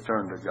 too, to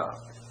turn to God.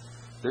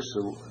 This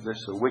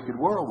is a wicked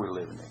world we're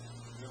living in.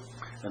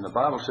 And the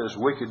Bible says,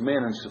 wicked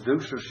men and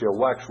seducers shall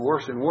wax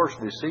worse and worse,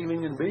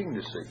 deceiving and being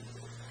deceived.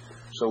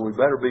 So we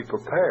better be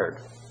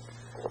prepared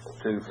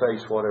to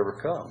face whatever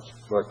comes.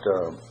 But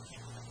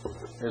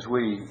as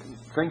we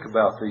think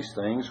about these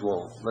things,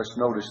 well, let's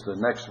notice the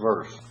next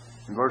verse.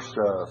 In verse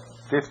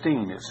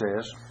 15 it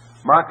says,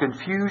 My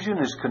confusion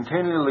is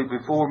continually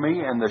before me,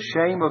 and the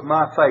shame of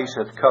my face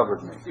hath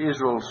covered me.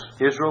 Israel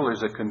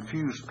is a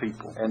confused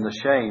people. And the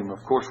shame,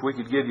 of course, we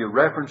could give you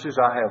references.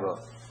 I have a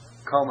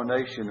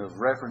combination of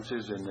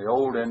references in the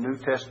Old and New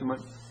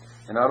Testament,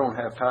 and I don't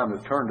have time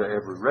to turn to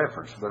every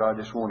reference, but I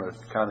just want to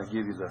kind of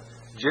give you the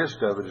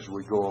gist of it as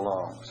we go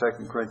along.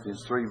 2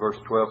 Corinthians 3, verse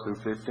 12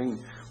 through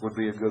 15 would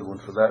be a good one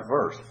for that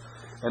verse.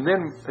 And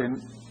then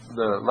in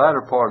the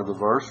latter part of the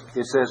verse,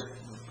 it says,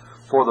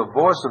 for the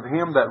voice of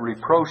him that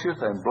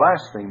reproacheth and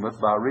blasphemeth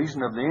by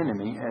reason of the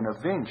enemy and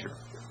avenger.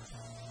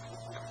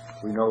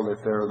 We know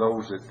that there are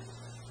those that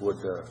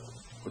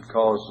would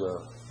cause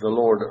the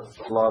Lord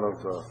a lot of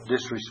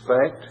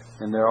disrespect,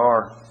 and there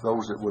are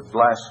those that would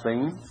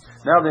blaspheme.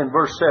 Now then,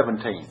 verse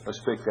 17, let's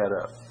pick that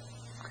up.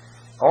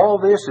 All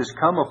this is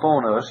come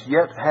upon us,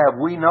 yet have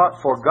we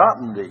not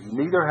forgotten thee,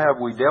 neither have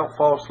we dealt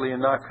falsely in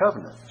thy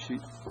covenant.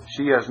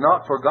 She has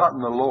not forgotten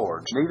the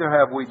Lord, neither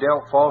have we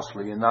dealt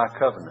falsely in thy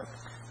covenant.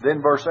 Then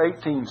verse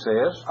 18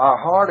 says, our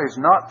heart is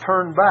not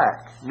turned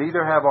back,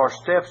 neither have our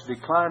steps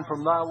declined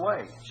from thy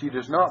way. She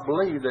does not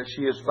believe that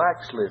she is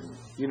backslidden.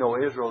 You know,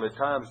 Israel at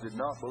times did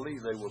not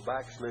believe they were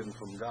backslidden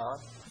from God.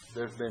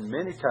 There's been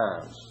many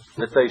times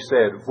that they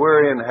said,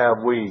 wherein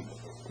have we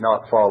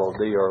not followed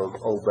thee or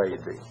obeyed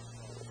thee?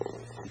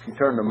 If you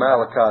turn to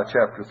Malachi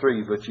chapter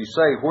 3, but you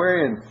say,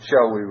 wherein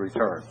shall we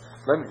return?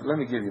 Let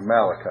me give you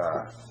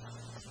Malachi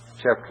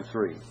chapter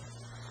 3,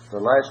 the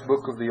last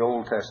book of the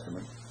Old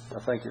Testament. I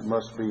think it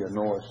must be a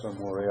noise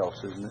somewhere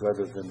else, isn't it,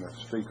 rather than the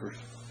speakers?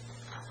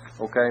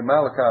 Okay,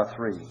 Malachi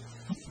 3.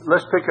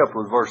 Let's pick up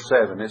with verse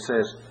 7. It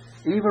says,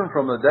 even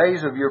from the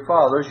days of your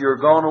fathers you're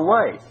gone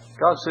away.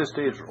 God says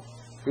to Israel,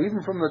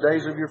 even from the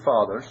days of your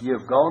fathers ye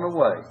have gone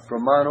away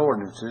from mine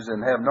ordinances,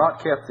 and have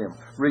not kept them.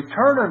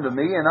 Return unto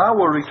me, and I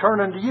will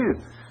return unto you,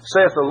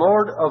 saith the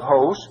Lord of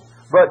hosts.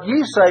 But ye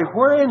say,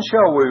 wherein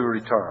shall we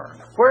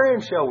return?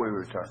 Wherein shall we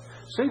return?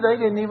 See, they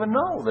didn't even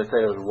know that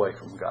they was away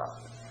from God.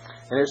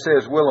 And it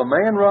says, will a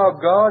man rob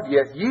God?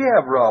 Yet ye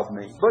have robbed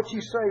me. But ye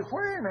say,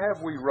 wherein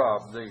have we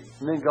robbed thee?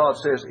 And then God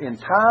says, in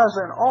tithes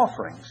and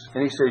offerings.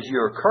 And He says, ye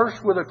are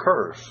cursed with a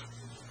curse,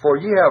 for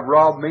ye have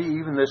robbed me,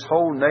 even this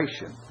whole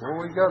nation. Well,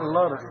 we got a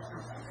lot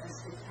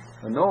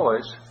of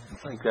noise.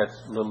 I think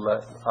that's a little,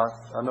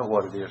 I know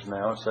what it is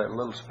now. It's that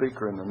little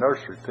speaker in the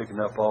nursery picking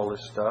up all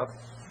this stuff,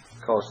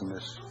 causing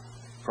this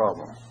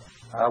problem.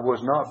 I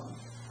was not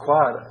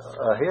quite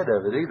ahead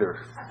of it either.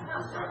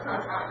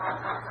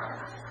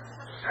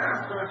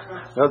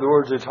 In other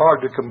words, it's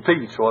hard to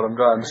compete, is what I'm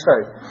trying to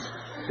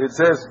say. It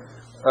says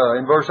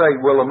in verse 8,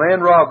 will a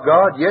man rob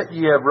God? Yet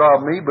ye have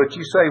robbed me. But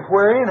you say,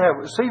 wherein have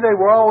we... See, they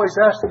were always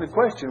asking the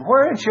question,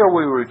 wherein shall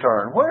we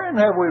return? Wherein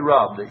have we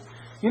robbed thee?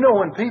 You know,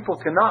 when people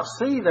cannot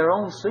see their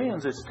own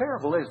sins, it's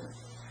terrible, isn't it?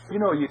 You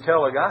know, you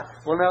tell a guy,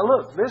 well, now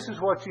look, this is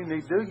what you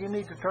need to do. You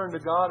need to turn to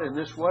God in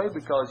this way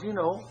because, you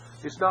know,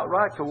 it's not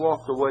right to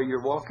walk the way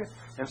you're walking.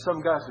 And some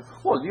guy says,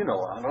 well, you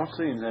know, I don't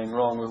see anything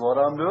wrong with what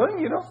I'm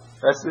doing, you know.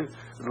 That's the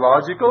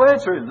logical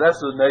answer.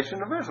 That's the nation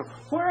of Israel.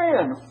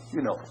 Wherein,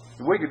 you know,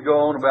 we could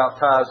go on about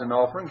tithes and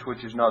offerings,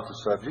 which is not the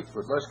subject,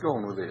 but let's go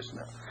on with this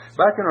now.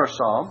 Back in our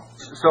psalm,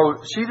 so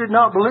she did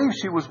not believe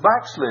she was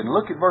backslidden.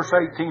 Look at verse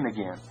 18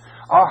 again.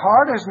 Our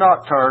heart is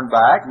not turned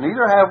back,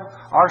 neither have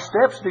our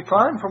steps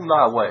declined from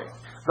thy way.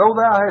 Though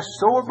thou hast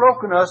sore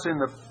broken us in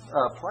the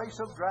place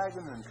of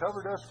dragon and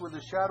covered us with the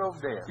shadow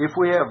of death. If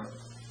we have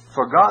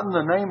forgotten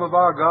the name of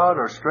our God,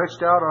 or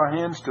stretched out our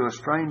hands to a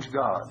strange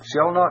God,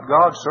 shall not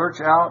God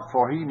search out,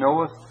 for He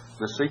knoweth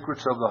the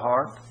secrets of the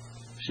heart?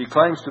 She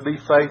claims to be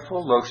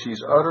faithful, though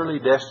she's utterly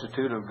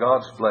destitute of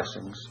God's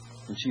blessings,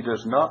 and she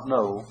does not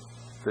know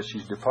that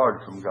she's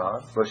departed from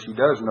God, but she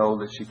does know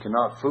that she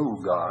cannot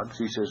fool God.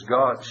 She says,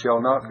 God,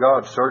 shall not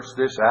God search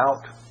this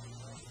out?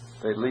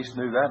 They at least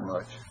knew that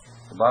much.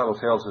 The Bible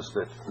tells us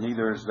that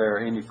neither is there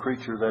any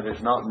creature that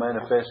is not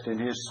manifest in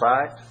His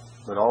sight,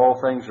 but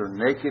all things are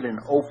naked and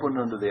open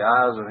unto the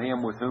eyes of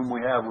Him with whom we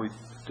have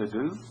to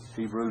do.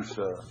 Hebrews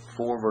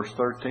 4 verse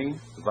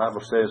 13. The Bible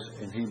says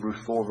in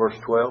Hebrews 4 verse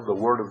 12, the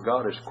Word of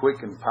God is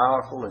quick and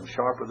powerful and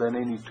sharper than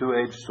any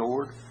two-edged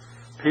sword,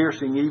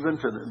 piercing even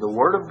to the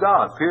Word of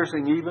God,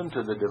 piercing even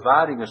to the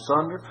dividing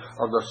asunder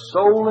of the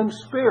soul and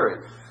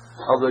spirit,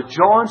 of the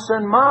joints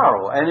and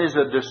marrow, and is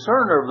a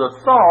discerner of the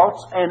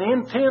thoughts and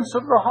intents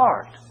of the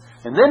heart.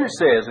 And then it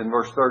says in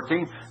verse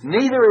 13,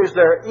 neither is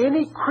there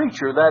any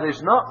creature that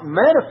is not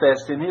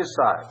manifest in His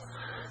sight,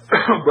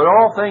 but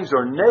all things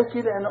are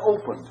naked and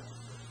opened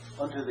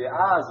unto the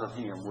eyes of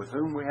Him with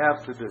whom we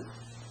have to do.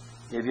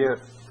 Have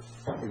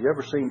you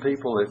ever seen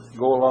people that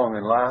go along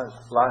in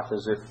life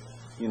as if,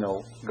 you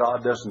know,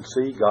 God doesn't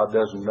see, God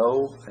doesn't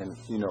know, and,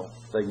 you know,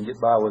 they can get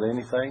by with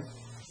anything?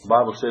 The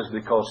Bible says,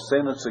 because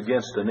sentence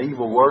against an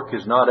evil work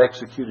is not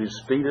executed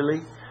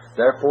speedily,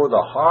 therefore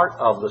the heart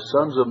of the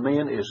sons of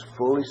men is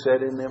fully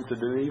set in them to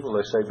do evil.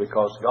 They say,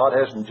 because God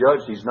hasn't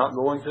judged, He's not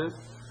going to.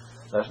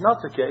 That's not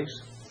the case.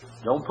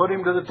 Don't put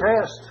Him to the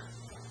test,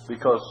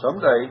 because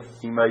someday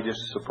He may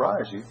just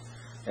surprise you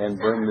and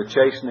bring the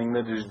chastening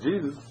that is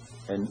due.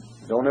 And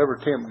don't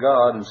ever tempt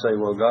God and say,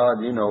 well,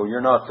 God, you know,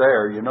 you're not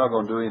there. You're not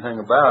going to do anything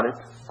about it.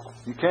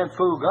 You can't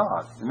fool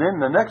God. And then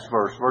the next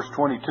verse, verse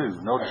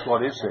 22, notice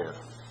what it says.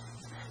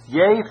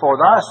 Yea, for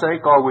thy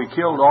sake are we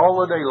killed all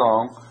the day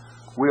long.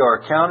 We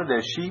are accounted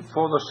as sheep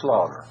for the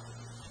slaughter.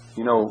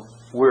 You know,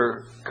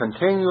 we're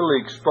continually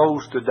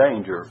exposed to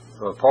danger.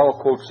 Paul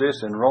quotes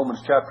this in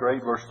Romans chapter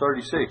 8, verse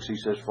 36. He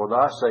says, for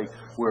thy sake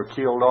we're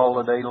killed all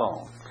the day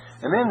long.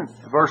 And then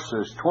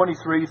verses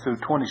 23 through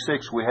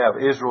 26, we have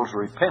Israel's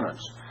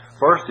repentance.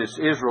 First, it's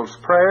Israel's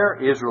prayer,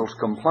 Israel's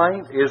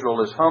complaint,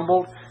 Israel is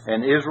humbled,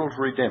 and Israel's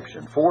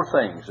redemption. Four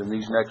things in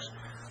these next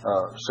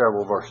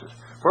several verses.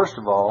 First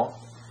of all,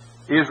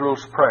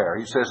 Israel's prayer.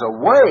 He says,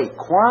 "Awake,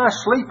 why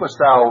sleepest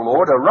thou, O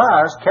Lord?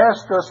 Arise,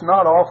 cast us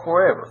not off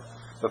forever."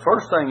 The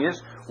first thing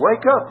is,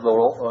 wake up,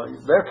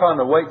 Lord. They're trying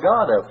to wake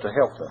God up to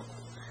help them.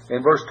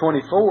 In verse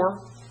 24,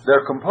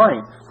 their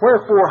complaint,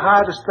 "Wherefore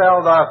hidest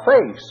thou thy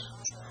face,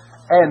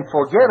 and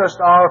forgettest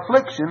our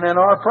affliction and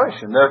our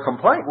oppression?" Their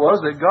complaint was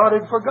that God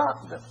had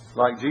forgotten them.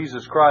 Like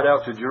Jesus cried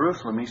out to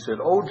Jerusalem, He said,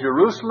 "O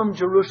Jerusalem,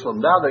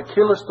 Jerusalem, thou that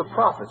killest the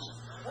prophets,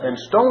 and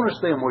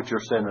stonest them which are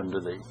sent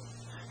unto thee."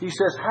 He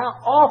says, "How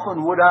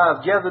often would I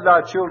have gathered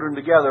thy children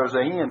together as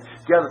a hen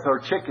gathereth her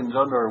chickens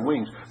under her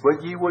wings,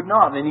 but ye would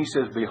not." And He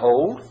says,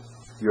 "Behold,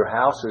 your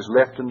house is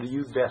left unto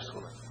you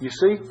desolate." You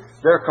see,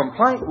 their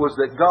complaint was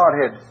that God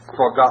had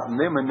forgotten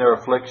them in their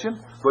affliction,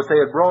 but they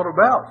had brought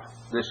about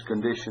this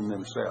condition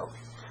themselves.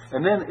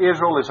 And then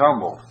Israel is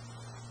humbled.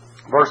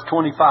 Verse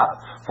 25,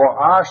 "For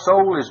our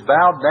soul is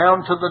bowed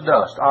down to the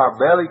dust, our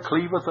belly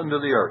cleaveth unto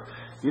the earth."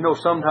 You know,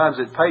 sometimes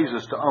it pays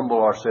us to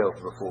humble ourselves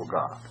before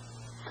God.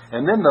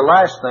 And then the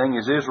last thing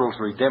is Israel's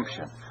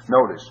redemption.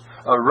 Notice,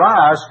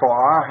 "Arise for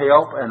our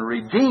help and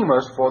redeem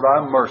us for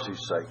thy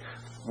mercy's sake."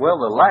 Well,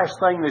 the last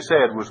thing they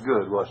said was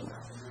good, wasn't it?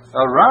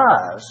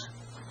 Arise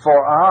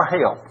for our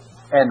help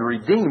and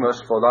redeem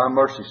us for thy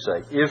mercy's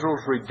sake.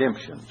 Israel's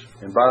redemption.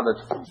 And by the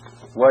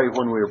way,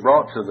 when we are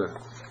brought to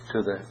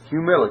the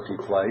humility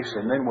place,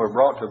 and then we're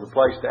brought to the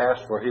place to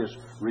ask for His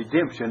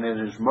redemption and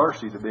His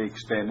mercy to be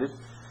extended,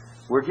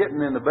 we're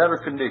getting in a better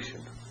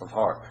condition of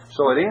heart.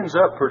 So it ends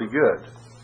up pretty good.